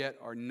who yet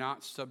are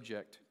not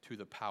subject to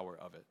the power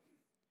of it.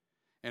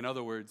 In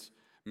other words,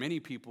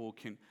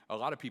 a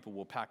lot of people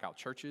will pack out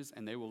churches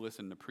and they will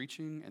listen to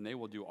preaching and they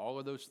will do all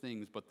of those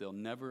things, but they'll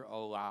never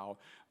allow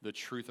the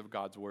truth of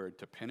God's word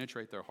to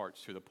penetrate their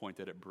hearts to the point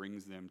that it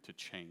brings them to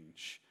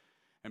change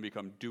and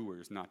become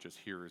doers, not just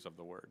hearers of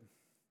the word.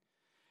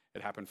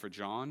 It happened for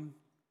John,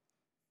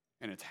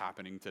 and it's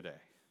happening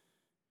today.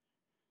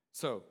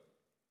 So,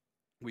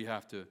 we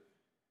have to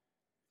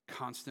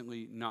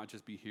constantly not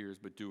just be hearers,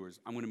 but doers.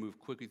 I'm going to move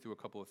quickly through a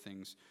couple of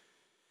things.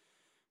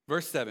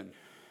 Verse 7.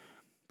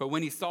 But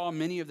when he saw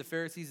many of the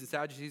Pharisees and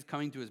Sadducees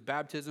coming to his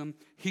baptism,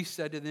 he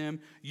said to them,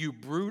 you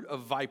brood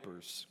of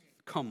vipers.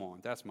 Come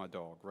on, that's my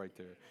dog right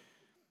there.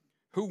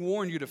 Who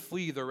warned you to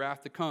flee the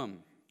wrath to come?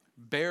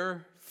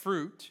 Bear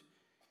fruit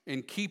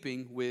in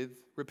keeping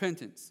with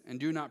repentance. And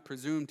do not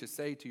presume to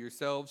say to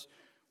yourselves,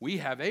 we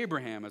have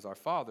Abraham as our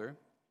father.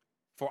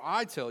 For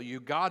I tell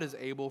you, God is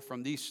able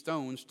from these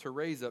stones to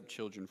raise up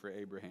children for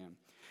Abraham.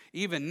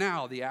 Even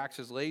now the axe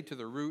is laid to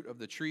the root of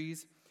the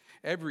trees.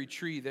 Every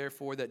tree,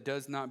 therefore, that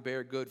does not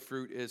bear good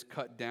fruit is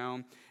cut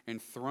down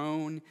and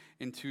thrown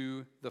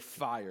into the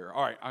fire.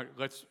 All right,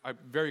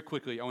 very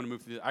quickly, I want to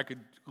move through this. I could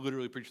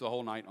literally preach the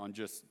whole night on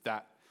just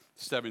that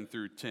 7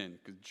 through 10,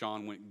 because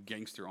John went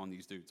gangster on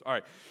these dudes. All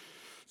right,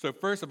 so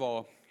first of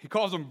all, he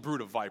calls them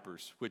brood of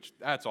vipers, which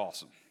that's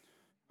awesome.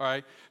 All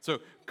right, so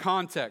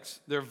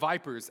context, they're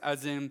vipers,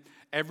 as in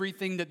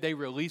everything that they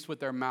release with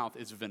their mouth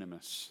is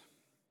venomous,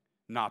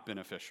 not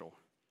beneficial.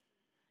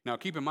 Now,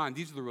 keep in mind,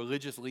 these are the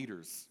religious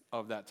leaders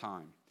of that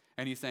time.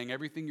 And he's saying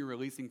everything you're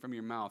releasing from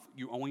your mouth,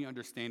 you only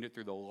understand it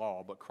through the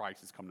law, but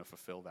Christ has come to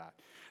fulfill that.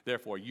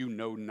 Therefore, you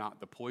know not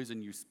the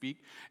poison you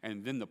speak,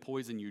 and then the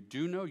poison you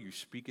do know, you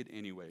speak it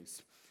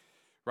anyways.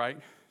 Right?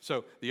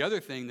 So the other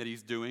thing that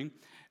he's doing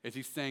is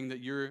he's saying that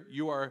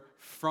you are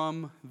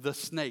from the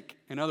snake.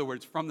 In other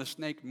words, from the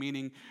snake,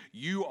 meaning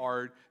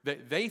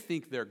that they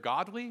think they're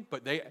godly,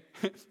 but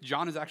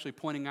John is actually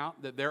pointing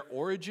out that their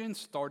origin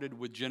started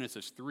with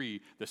Genesis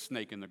 3, the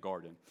snake in the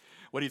garden.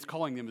 What he's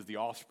calling them is the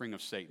offspring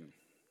of Satan.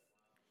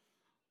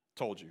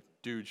 Told you.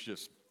 Dude's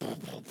just,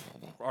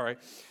 all right.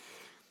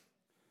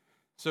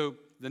 So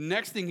the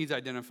next thing he's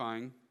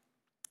identifying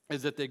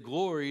is that they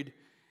gloried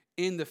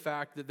in the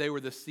fact that they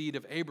were the seed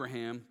of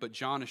Abraham, but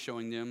John is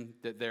showing them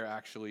that they're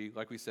actually,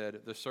 like we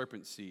said, the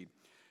serpent's seed.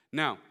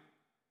 Now,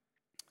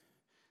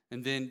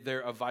 and then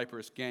they're a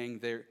viperous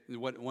gang.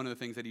 One of the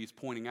things that he's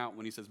pointing out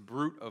when he says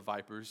brood of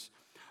vipers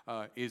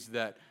is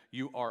that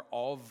you are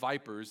all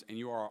vipers and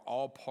you are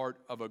all part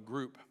of a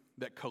group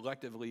that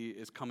collectively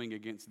is coming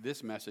against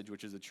this message,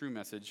 which is a true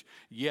message,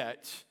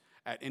 yet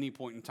at any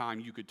point in time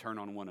you could turn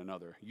on one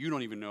another. You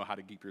don't even know how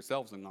to keep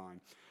yourselves in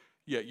line.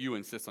 Yet you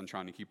insist on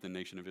trying to keep the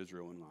nation of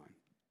Israel in line.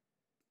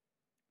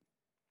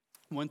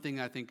 One thing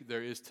I think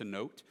there is to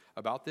note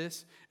about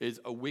this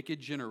is a wicked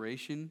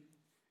generation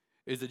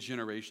is a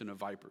generation of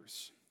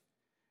vipers.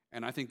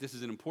 And I think this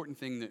is an important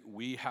thing that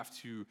we have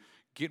to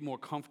get more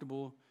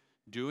comfortable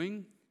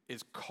doing,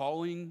 is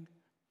calling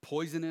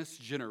poisonous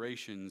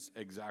generations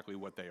exactly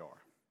what they are.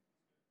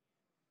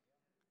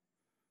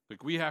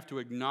 Like, we have to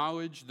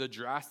acknowledge the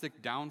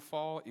drastic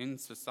downfall in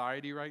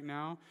society right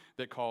now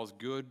that calls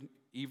good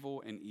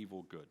evil and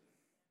evil good.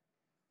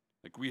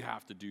 Like, we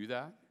have to do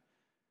that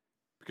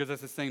because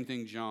that's the same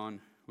thing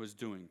John was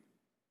doing.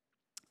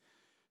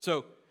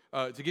 So,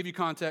 to give you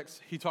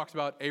context, he talks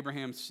about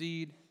Abraham's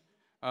seed.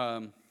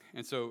 I'm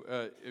having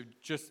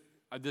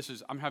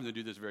to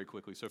do this very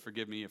quickly, so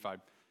forgive me if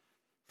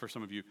for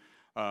some of you,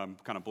 kind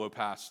of blow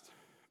past.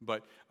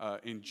 But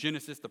in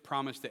Genesis, the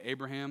promise to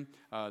Abraham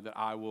that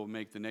I will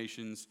make the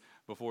nations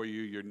before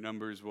you,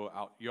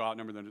 you'll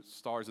outnumber the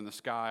stars in the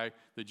sky,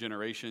 the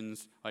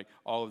generations, like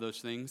all of those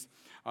things.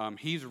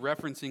 He's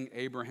referencing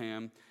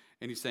Abraham,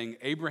 and he's saying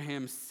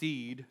Abraham's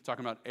seed,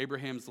 talking about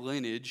Abraham's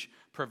lineage,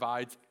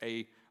 provides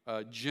a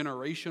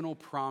generational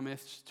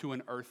promise to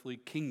an earthly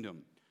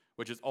kingdom,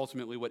 which is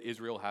ultimately what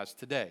Israel has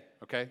today,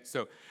 okay?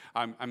 So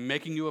I'm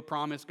making you a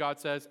promise, God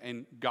says,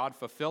 and God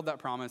fulfilled that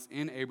promise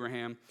in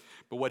Abraham.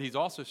 But what he's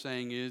also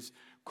saying is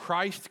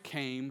Christ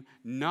came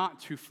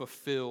not to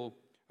fulfill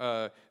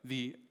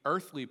the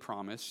earthly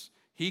promise.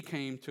 He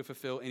came to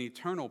fulfill an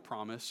eternal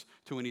promise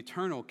to an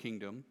eternal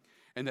kingdom,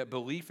 and that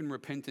belief and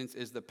repentance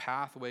is the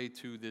pathway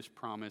to this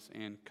promise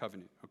and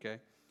covenant, okay?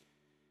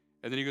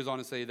 And then he goes on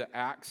to say the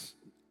axe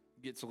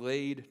gets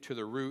laid to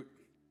the root.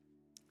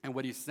 And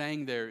what he's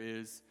saying there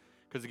is,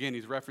 because again,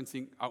 he's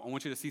referencing, I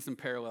want you to see some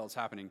parallels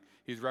happening.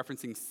 He's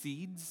referencing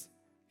seeds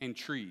and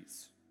trees.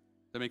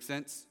 Does that make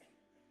sense?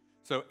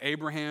 So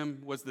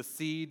Abraham was the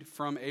seed.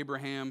 From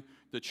Abraham,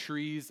 the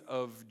trees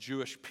of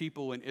Jewish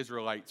people and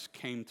Israelites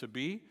came to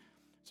be.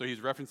 So he's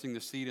referencing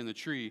the seed and the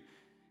tree.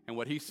 And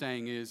what he's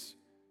saying is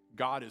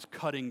God is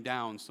cutting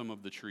down some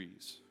of the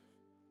trees.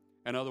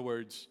 In other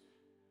words,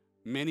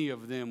 many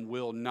of them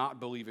will not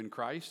believe in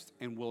Christ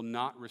and will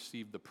not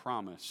receive the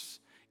promise,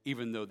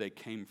 even though they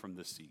came from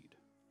the seed.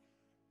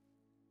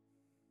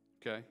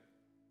 Okay?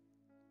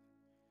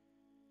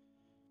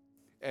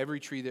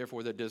 Every tree,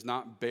 therefore, that does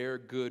not bear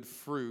good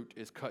fruit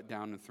is cut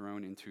down and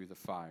thrown into the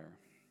fire.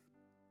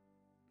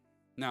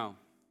 Now,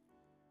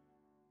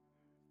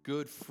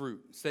 good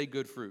fruit. Say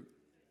good fruit.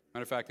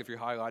 Matter of fact, if you're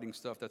highlighting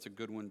stuff, that's a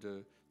good one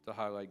to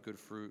highlight, good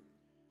fruit.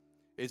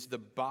 It's the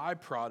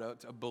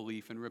byproduct of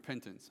belief and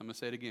repentance. I'm going to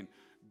say it again.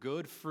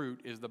 Good fruit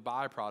is the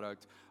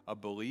byproduct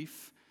of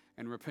belief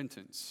and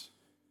repentance,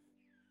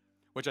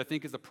 which I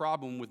think is a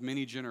problem with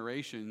many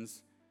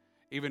generations.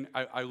 Even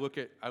I look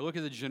at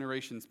the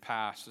generations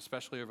past,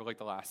 especially over like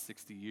the last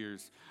 60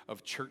 years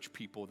of church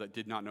people that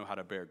did not know how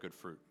to bear good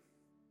fruit.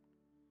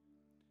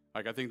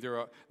 Like I think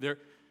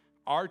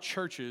our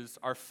churches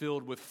are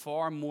filled with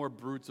far more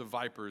broods of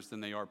vipers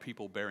than they are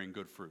people bearing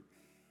good fruit.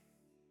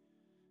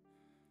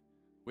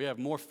 We have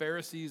more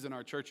Pharisees in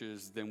our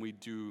churches than we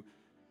do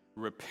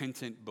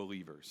repentant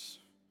believers,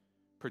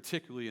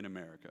 particularly in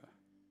America,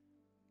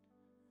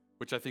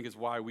 which I think is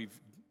why we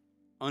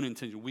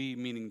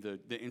meaning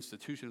the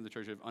institution of the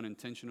church, have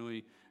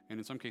unintentionally, and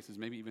in some cases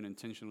maybe even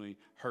intentionally,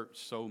 hurt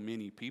so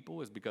many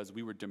people, is because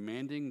we were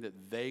demanding that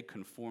they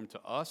conform to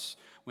us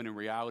when in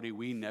reality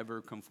we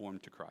never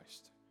conformed to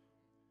Christ.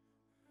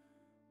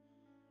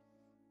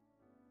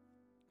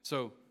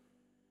 So,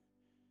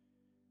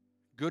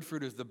 good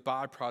fruit is the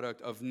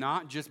byproduct of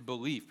not just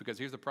belief, because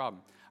here's the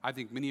problem. I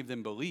think many of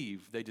them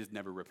believe, they just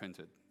never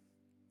repented.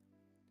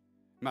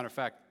 Matter of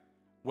fact,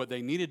 what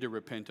they needed to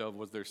repent of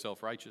was their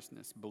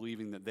self-righteousness,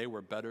 believing that they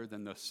were better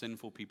than the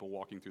sinful people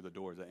walking through the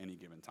doors at any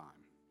given time.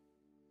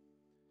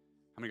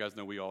 How many of you guys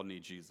know we all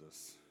need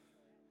Jesus?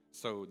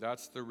 So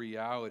that's the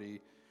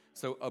reality.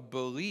 So a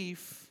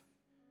belief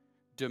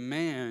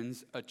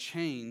demands a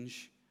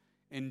change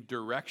in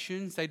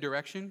direction. Say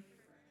direction.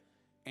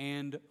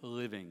 And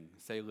living.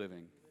 Say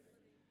living.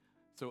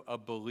 So a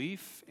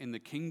belief in the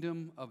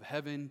kingdom of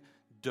heaven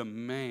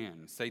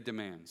demands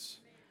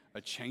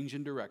a change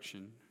in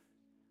direction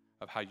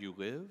of how you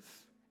live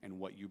and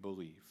what you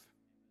believe.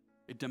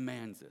 It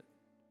demands it.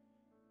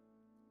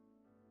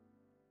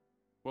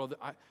 Well,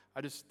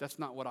 that's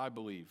not what I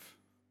believe.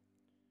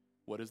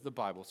 What does the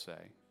Bible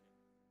say?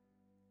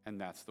 And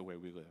that's the way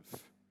we live.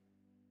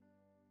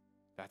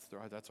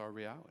 That's our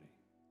reality.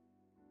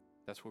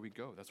 That's where we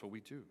go. That's what we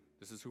do.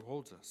 This is who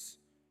holds us.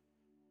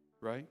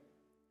 Right?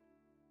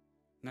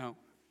 Now,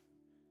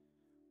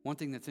 one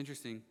thing that's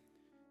interesting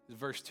is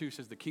verse 2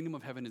 says, the kingdom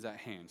of heaven is at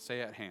hand.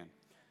 Say at hand.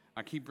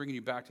 I keep bringing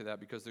you back to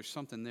that because there's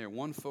something there,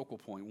 one focal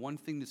point, one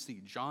thing to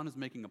see. John is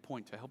making a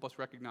point to help us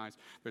recognize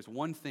there's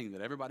one thing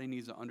that everybody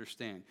needs to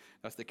understand.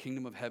 That's the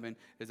kingdom of heaven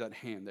is at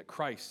hand, that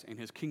Christ and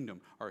his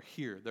kingdom are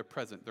here. They're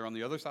present. They're on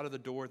the other side of the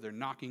door. They're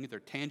knocking. They're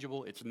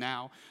tangible. It's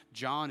now.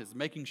 John is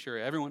making sure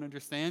everyone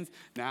understands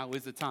now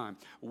is the time.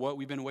 What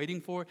we've been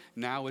waiting for,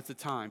 now is the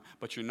time.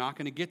 But you're not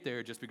going to get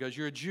there just because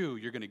you're a Jew.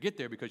 You're going to get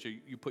there because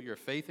you put your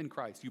faith in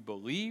Christ. You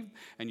believed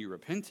and you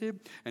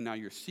repented, and now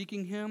you're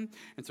seeking him.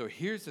 And so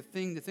here's the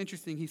thing that's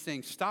interesting. He's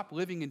saying stop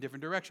living in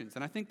different directions.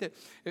 And I think that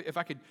if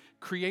I could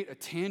create a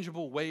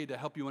tangible way to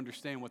help you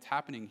understand what's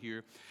happening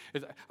here,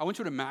 is I want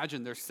you to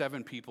imagine there's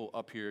 7 people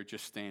up here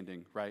just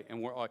standing, right?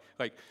 And we're all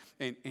like,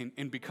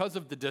 and because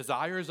of the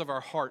desires of our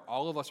heart,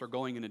 all of us are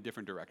going in a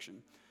different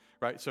direction.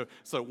 Right?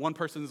 So one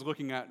person's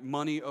looking at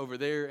money over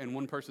there, and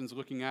one person's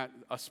looking at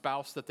a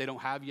spouse that they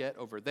don't have yet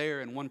over there,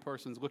 and one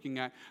person's looking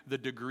at the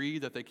degree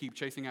that they keep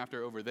chasing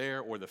after over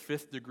there, or the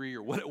 5th degree,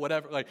 or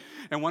whatever. Like,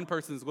 and one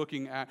person's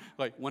looking at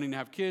like wanting to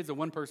have kids, and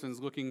one person's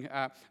looking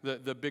at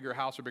the bigger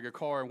house or bigger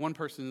car, and one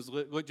person's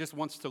just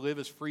wants to live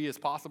as free as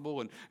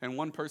possible, and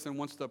one person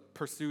wants to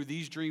pursue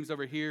these dreams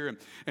over here,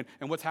 and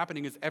what's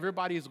happening is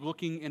everybody is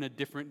looking in a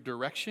different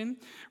direction,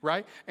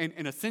 right?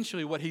 And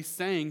essentially what he's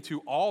saying to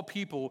all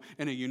people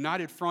in a united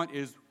front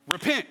is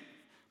repent.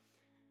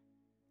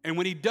 And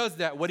when he does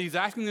that, what he's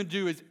asking them to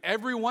do is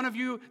every one of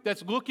you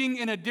that's looking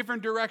in a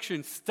different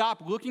direction,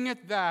 stop looking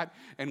at that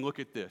and look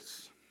at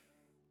this.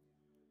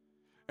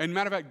 And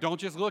matter of fact, don't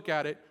just look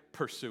at it,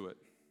 pursue it.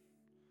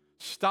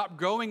 Stop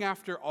going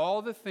after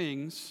all the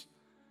things.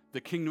 The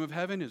kingdom of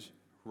heaven is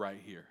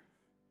right here.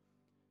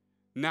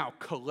 Now,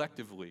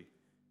 collectively,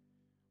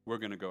 we're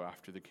going to go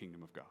after the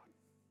kingdom of God.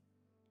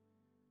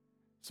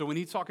 So when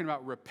he's talking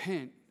about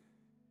repent,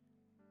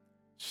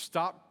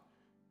 stop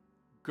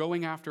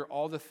going after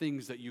all the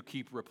things that you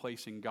keep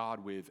replacing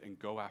God with and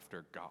go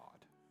after God,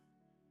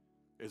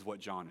 is what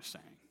John is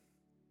saying.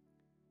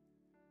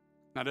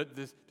 Now,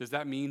 does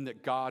that mean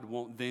that God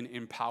won't then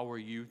empower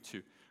you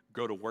to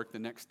go to work the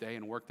next day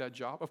and work that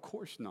job? Of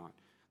course not.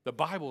 The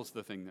Bible's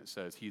the thing that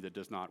says, he that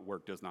does not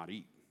work does not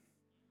eat,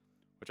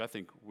 which I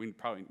think we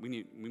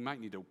might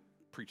need to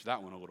preach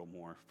that one a little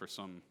more for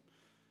some.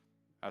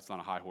 That's not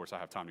a high horse I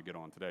have time to get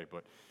on today,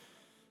 but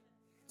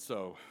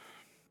so,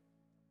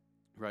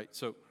 right?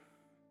 So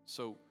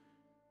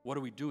what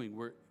are we doing?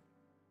 We're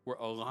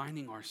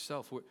aligning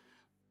ourselves.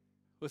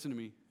 Listen to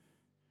me.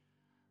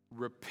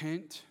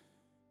 Repent.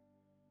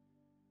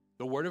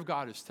 The Word of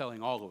God is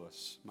telling all of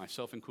us,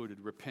 myself included,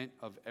 repent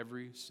of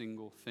every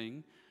single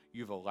thing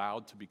you've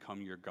allowed to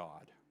become your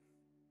God.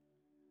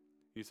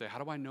 You say,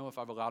 how do I know if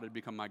I've allowed it to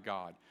become my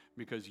God?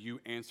 Because you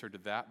answer to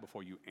that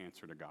before you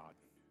answer to God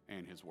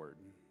and His Word.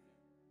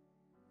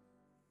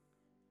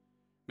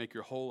 Make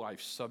your whole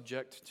life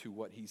subject to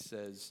what He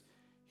says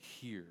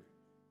here.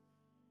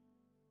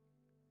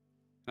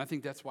 And I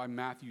think that's why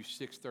Matthew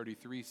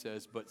 6:33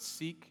 says, but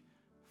seek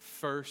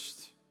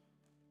first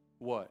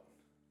what?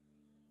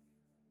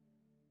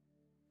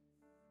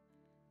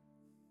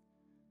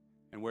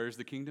 And where is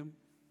the kingdom?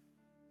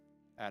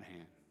 At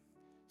hand.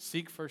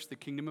 Seek first the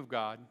kingdom of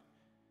God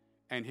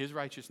and His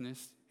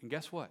righteousness. And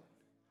guess what?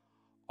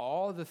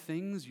 All the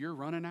things you're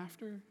running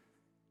after,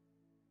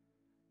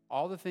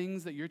 all the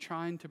things that you're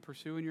trying to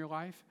pursue in your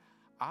life,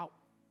 I'll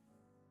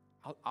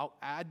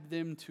add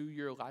them to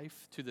your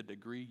life to the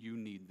degree you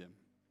need them.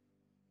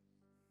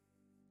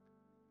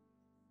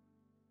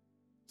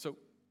 So,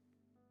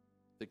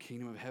 the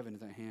kingdom of heaven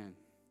is at hand.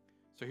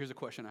 So here's a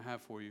question I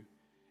have for you.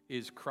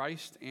 Is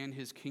Christ and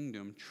His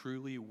kingdom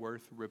truly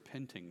worth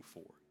repenting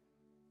for?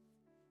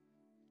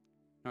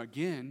 Now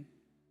again,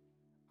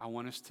 I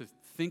want us to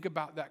think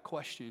about that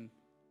question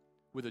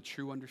with a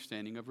true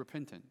understanding of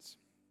repentance.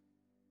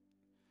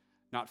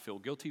 Not feel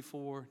guilty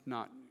for,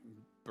 not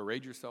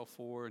berate yourself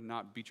for,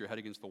 not beat your head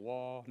against the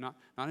wall, not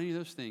any of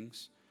those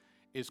things.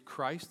 Is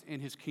Christ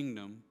and His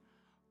kingdom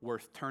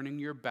worth turning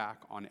your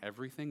back on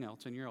everything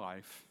else in your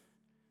life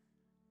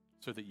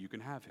so that you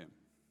can have Him?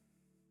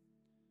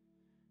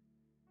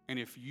 And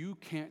if you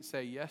can't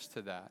say yes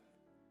to that,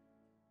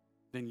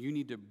 then you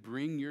need to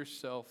bring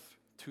yourself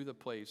to the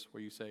place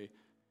where you say,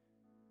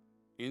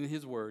 in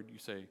His Word, you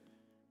say,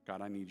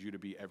 God, I need you to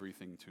be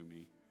everything to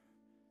me.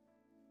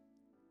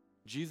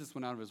 Jesus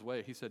went out of His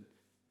way. He said,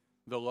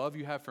 the love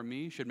you have for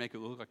me should make it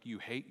look like you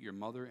hate your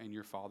mother and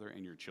your father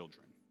and your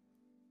children.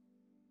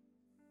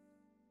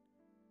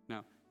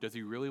 Now, does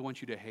He really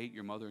want you to hate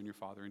your mother and your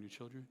father and your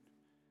children?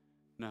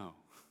 No.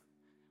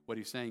 What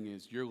He's saying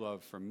is, your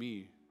love for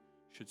me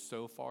should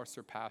so far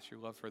surpass your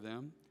love for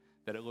them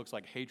that it looks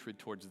like hatred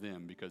towards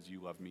them because you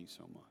love me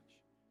so much.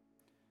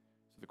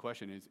 So the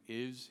question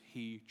is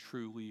He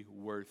truly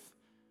worth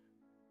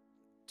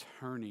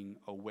turning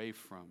away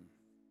from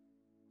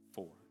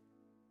for?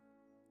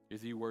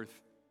 Is He worth,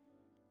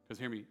 because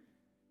hear me,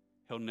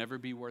 He'll never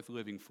be worth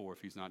living for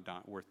if He's not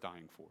worth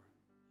dying for.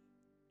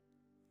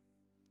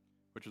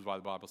 Which is why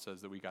the Bible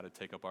says that we got to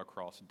take up our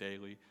cross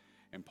daily.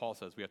 And Paul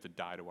says we have to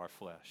die to our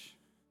flesh.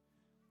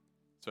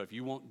 So if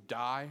you won't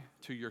die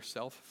to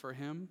yourself for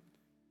Him,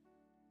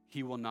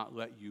 He will not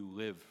let you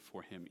live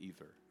for Him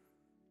either.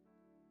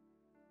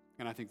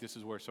 And I think this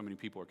is where so many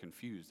people are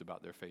confused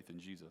about their faith in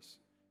Jesus.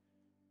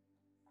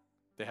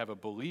 They have a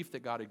belief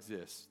that God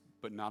exists,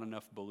 but not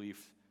enough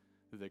belief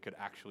that they could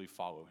actually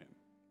follow Him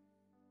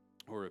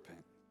or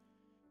repent,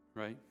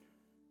 right?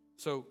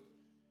 So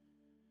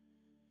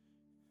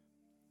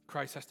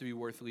Christ has to be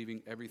worth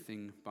leaving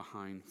everything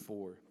behind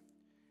for.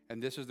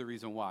 And this is the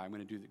reason why. I'm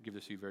going to give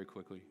this to you very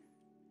quickly.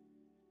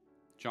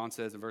 John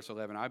says in verse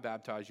 11, I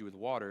baptize you with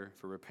water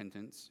for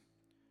repentance,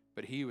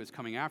 but He who is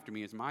coming after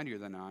me is mightier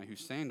than I,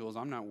 whose sandals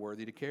I'm not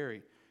worthy to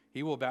carry.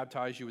 He will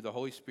baptize you with the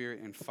Holy Spirit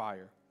and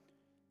fire.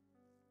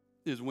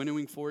 His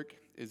winnowing fork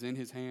is in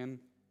His hand,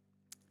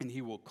 and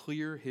He will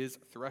clear His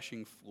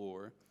threshing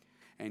floor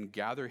and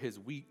gather His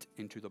wheat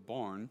into the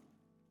barn,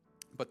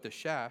 but the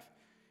chaff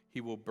He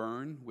will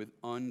burn with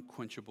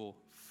unquenchable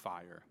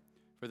fire.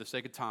 For the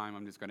sake of time,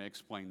 I'm just going to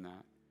explain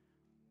that.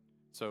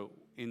 So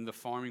in the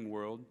farming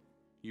world,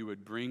 you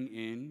would bring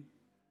in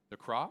the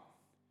crop,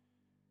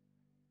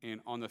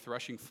 and on the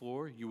threshing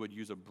floor, you would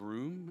use a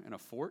broom and a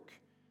fork,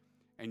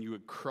 and you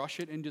would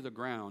crush it into the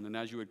ground. And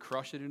as you would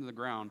crush it into the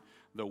ground,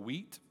 the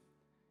wheat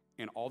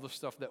and all the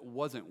stuff that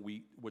wasn't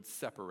wheat would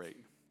separate.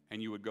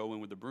 And you would go in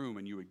with the broom,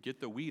 and you would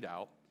get the wheat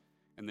out,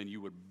 and then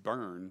you would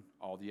burn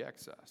all the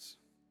excess.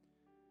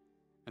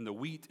 And the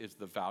wheat is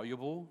the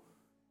valuable,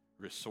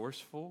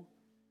 resourceful,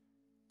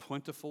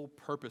 plentiful,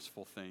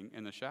 purposeful thing,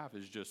 and the chaff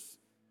is just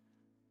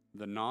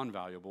the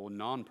non-valuable,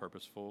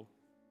 non-purposeful,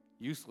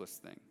 useless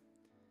thing.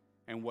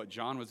 And what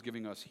John was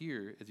giving us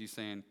here is he's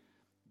saying,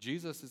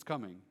 Jesus is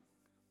coming,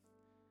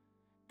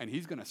 and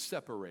He's going to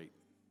separate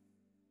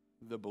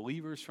the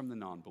believers from the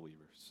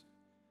non-believers.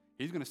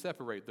 He's going to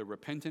separate the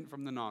repentant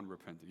from the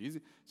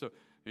non-repentant.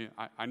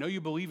 I know you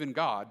believe in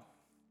God,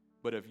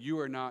 but if you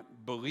are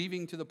not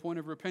believing to the point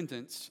of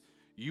repentance,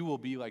 you will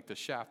be like the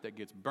chaff that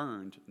gets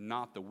burned,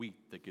 not the wheat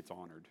that gets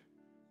honored.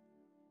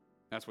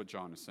 That's what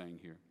John is saying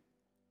here.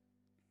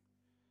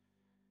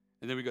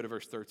 And then we go to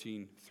verse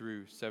 13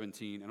 through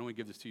 17. I want to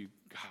give this to you,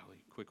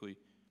 golly, quickly.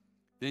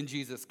 Then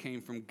Jesus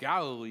came from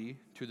Galilee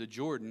to the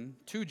Jordan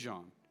to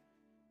John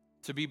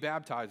to be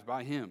baptized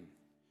by him.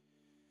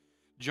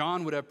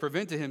 John would have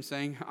prevented him,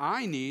 saying,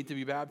 I need to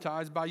be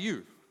baptized by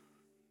you.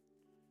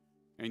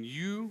 And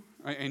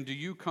do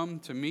you come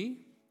to me?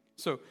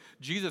 So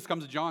Jesus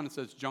comes to John and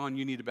says, John,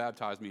 you need to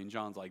baptize me. And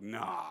John's like,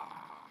 nah.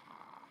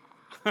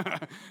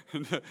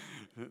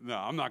 No,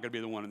 I'm not going to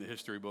be the one in the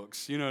history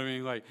books. You know what I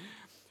mean? Like,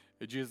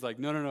 Jesus is like,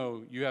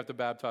 no, you have to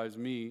baptize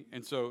me.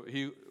 And so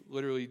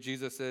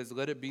Jesus says,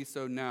 let it be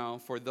so now,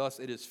 for thus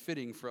it is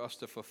fitting for us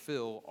to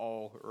fulfill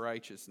all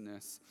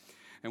righteousness.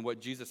 And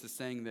what Jesus is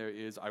saying there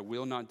is, I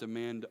will not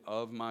demand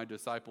of my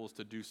disciples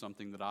to do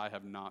something that I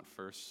have not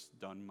first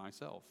done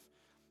myself.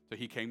 So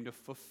he came to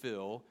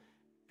fulfill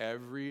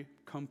every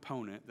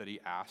component that he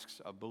asks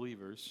of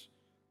believers,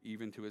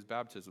 even to his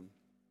baptism.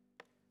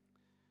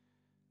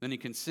 Then he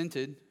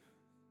consented.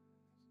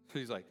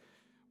 He's like,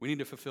 we need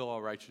to fulfill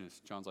all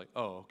righteousness. John's like,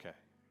 oh, okay.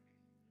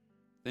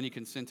 Then he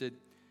consented.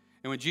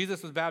 And when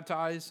Jesus was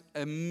baptized,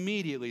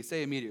 immediately,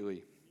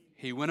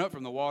 he went up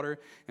from the water,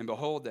 and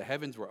behold, the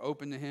heavens were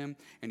opened to him,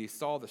 and he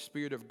saw the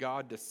Spirit of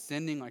God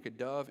descending like a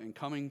dove and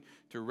coming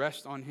to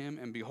rest on him.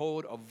 And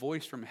behold, a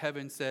voice from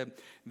heaven said,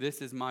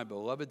 this is my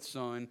beloved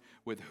Son,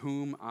 with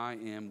whom I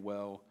am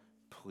well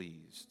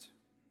pleased.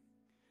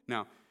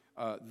 Now,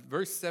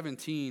 verse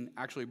 17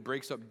 actually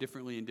breaks up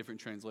differently in different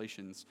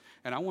translations.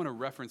 And I want to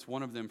reference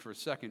one of them for a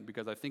second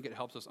because I think it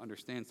helps us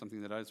understand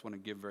something that I just want to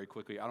give very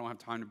quickly. I don't have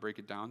time to break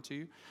it down to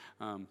you,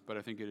 but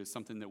I think it is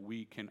something that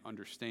we can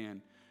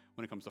understand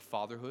when it comes to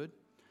fatherhood.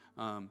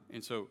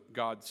 And so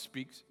God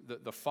speaks,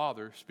 the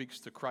Father speaks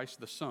to Christ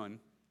the Son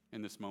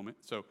in this moment.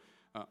 So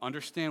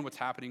understand what's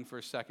happening for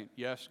a second.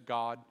 Yes,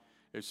 God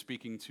is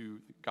speaking to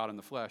God in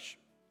the flesh.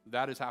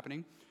 That is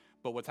happening.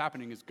 But what's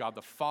happening is God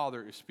the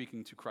Father is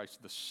speaking to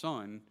Christ the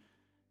Son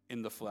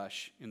in the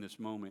flesh in this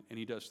moment. And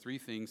he does three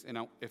things. And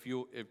if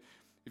you'll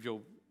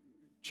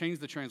change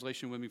the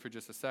translation with me for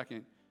just a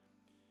second,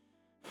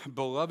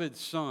 beloved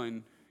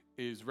Son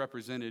is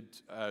represented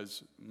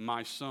as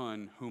my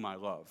Son whom I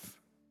love.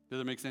 Does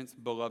that make sense?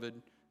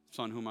 Beloved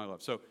Son whom I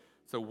love. So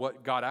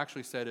what God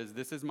actually said is,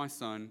 this is my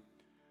Son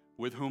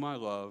with whom I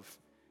love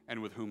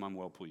and with whom I'm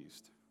well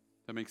pleased.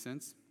 That makes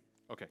sense?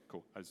 Okay,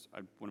 cool. I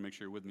want to make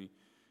sure you're with me.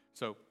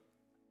 So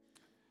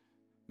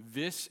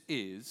this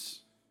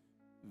is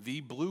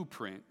the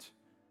blueprint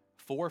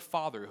for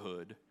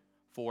fatherhood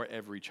for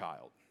every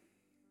child.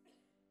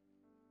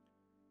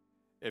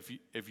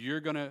 If you're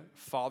going to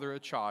father a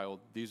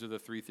child, these are the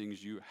three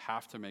things you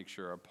have to make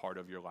sure are part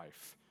of your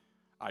life.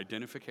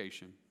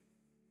 Identification.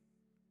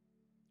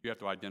 You have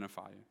to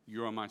identify it.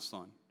 You are my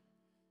son.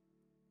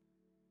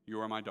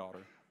 You are my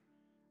daughter.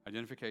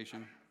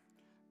 Identification.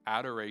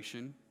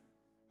 Adoration.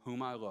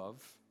 Whom I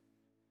love.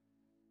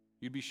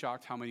 You'd be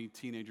shocked how many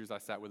teenagers I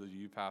sat with as a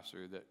youth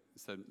pastor that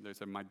said,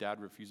 my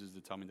dad refuses to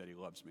tell me that he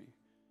loves me.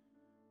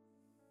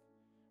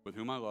 With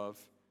whom I love.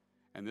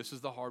 And this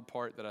is the hard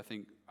part that I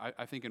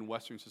think in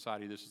Western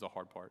society, this is the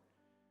hard part.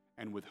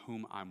 And with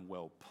whom I'm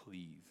well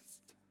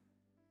pleased.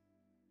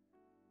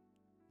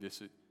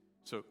 This is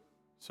so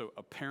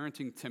a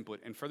parenting template.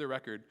 And for the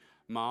record,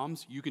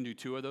 moms, you can do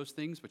two of those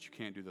things, but you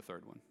can't do the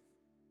third one.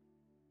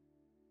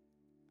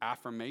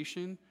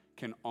 Affirmation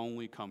can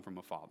only come from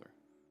a father.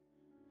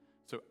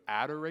 So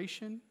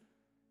adoration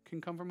can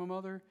come from a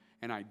mother,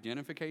 and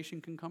identification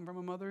can come from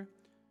a mother.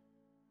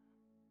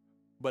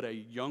 But a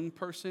young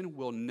person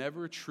will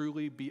never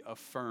truly be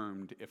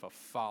affirmed if a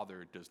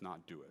father does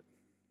not do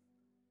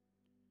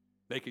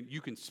it.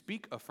 You can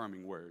speak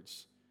affirming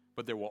words,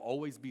 but there will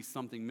always be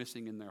something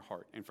missing in their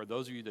heart. And for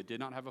those of you that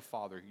did not have a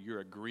father, you're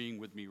agreeing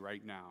with me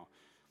right now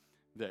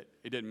that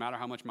it didn't matter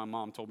how much my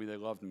mom told me they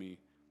loved me,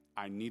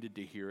 I needed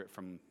to hear it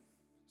from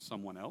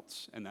someone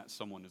else, and that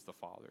someone is the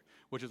father,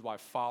 which is why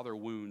father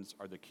wounds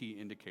are the key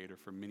indicator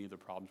for many of the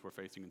problems we're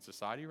facing in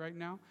society right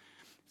now.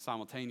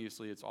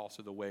 Simultaneously, it's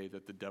also the way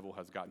that the devil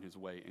has gotten his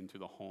way into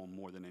the home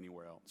more than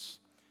anywhere else.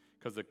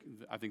 Because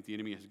I think the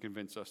enemy has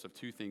convinced us of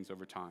two things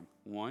over time.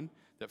 One,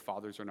 that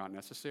fathers are not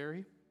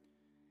necessary,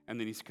 and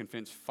then he's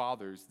convinced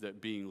fathers that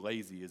being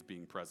lazy is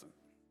being present.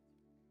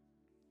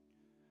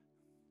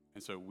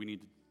 And so we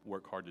need to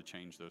work hard to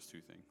change those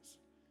two things.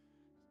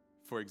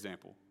 For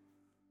example,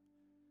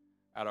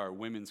 at our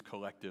women's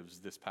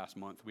collectives this past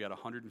month, we had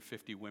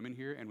 150 women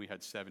here, and we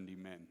had 70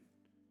 men.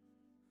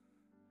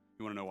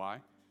 You want to know why?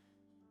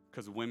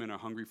 Because women are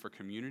hungry for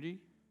community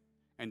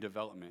and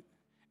development,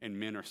 and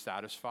men are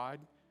satisfied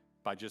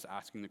by just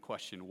asking the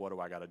question, what do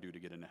I got to do to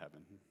get into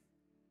heaven?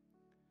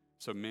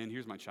 So men,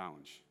 here's my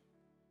challenge.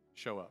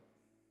 Show up.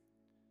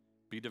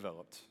 Be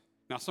developed.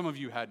 Now, some of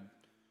you had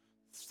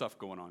stuff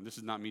going on. This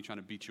is not me trying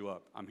to beat you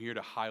up. I'm here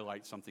to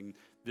highlight something.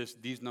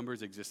 These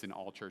numbers exist in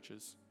all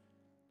churches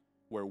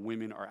where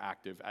women are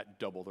active at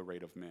double the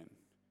rate of men.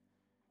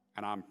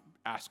 And I'm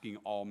asking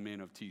all men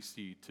of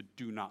TC to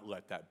do not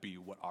let that be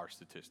what our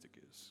statistic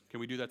is. Can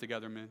we do that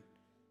together, men?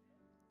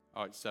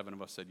 All right, 7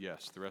 of us said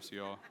yes. The rest of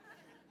y'all?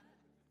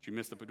 Did you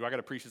miss do I got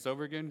to preach this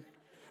over again?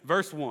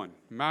 Verse 1,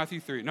 Matthew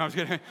 3. No, I was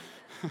kidding.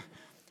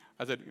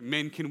 I said,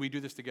 men, can we do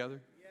this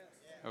together? Yes.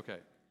 Okay,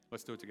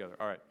 let's do it together.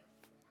 All right.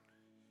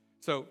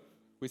 So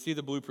we see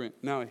the blueprint.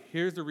 Now,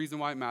 here's the reason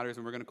why it matters,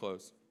 and we're going to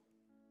close.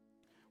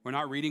 We're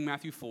not reading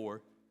Matthew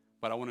 4,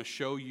 but I want to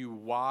show you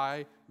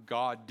why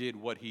God did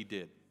what he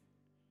did.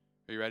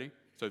 Are you ready?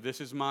 So this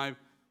is my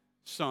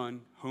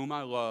son, whom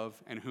I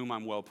love and whom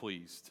I'm well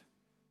pleased.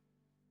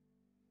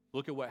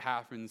 Look at what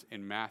happens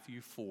in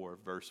Matthew 4,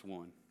 verse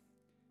 1.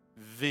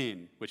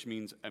 Then, which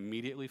means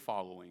immediately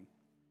following,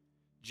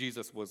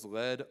 Jesus was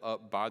led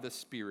up by the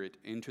Spirit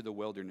into the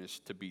wilderness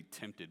to be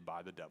tempted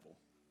by the devil.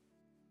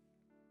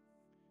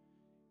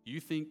 You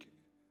think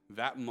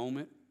that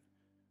moment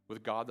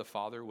with God the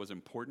Father was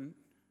important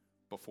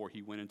before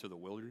he went into the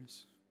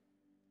wilderness?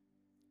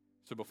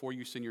 So before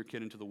you send your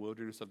kid into the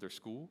wilderness of their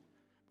school,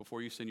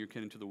 before you send your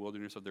kid into the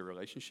wilderness of their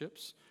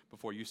relationships,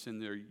 before you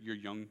send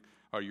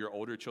your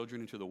older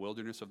children into the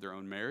wilderness of their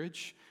own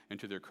marriage,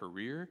 into their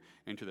career,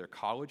 into their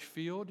college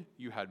field,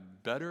 you had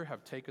better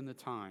have taken the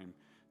time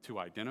to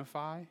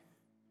identify,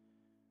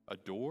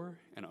 adore,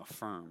 and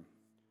affirm.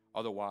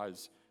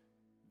 Otherwise,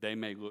 they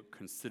may look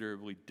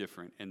considerably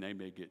different and they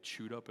may get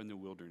chewed up in the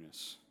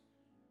wilderness.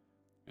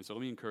 And so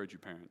let me encourage you,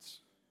 parents,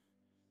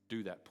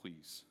 do that,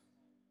 please.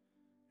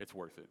 It's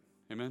worth it.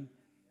 Amen?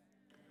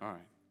 All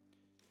right.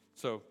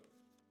 So,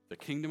 the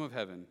kingdom of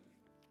heaven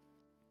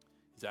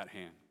is at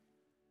hand.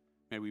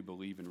 May we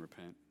believe and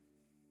repent.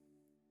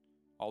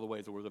 All the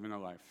ways that we're living our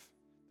life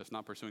that's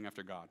not pursuing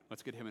after God.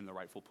 Let's get him in the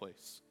rightful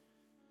place.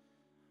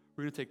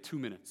 We're going to take 2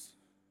 minutes.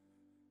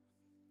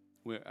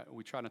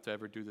 We try not to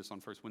ever do this on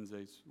First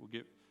Wednesdays.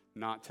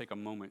 Not take a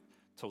moment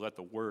to let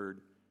the word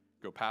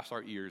go past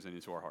our ears and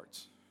into our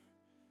hearts.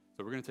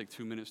 So we're going to take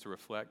 2 minutes to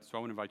reflect. So I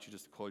want to invite you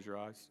just to close your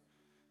eyes.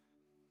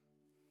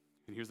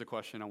 And here's the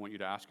question I want you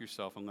to ask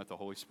yourself and let the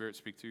Holy Spirit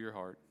speak to your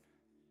heart.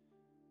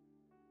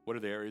 What are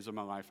the areas of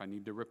my life I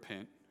need to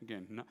repent?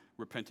 Again,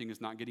 repenting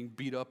is not getting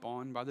beat up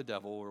on by the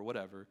devil or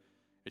whatever.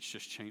 It's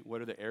just change.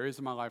 What are the areas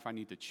of my life I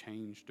need to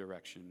change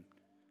direction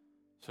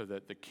so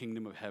that the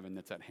kingdom of heaven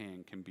that's at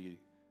hand can be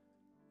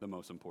the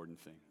most important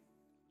thing?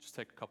 Just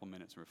take a couple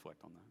minutes and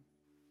reflect on that.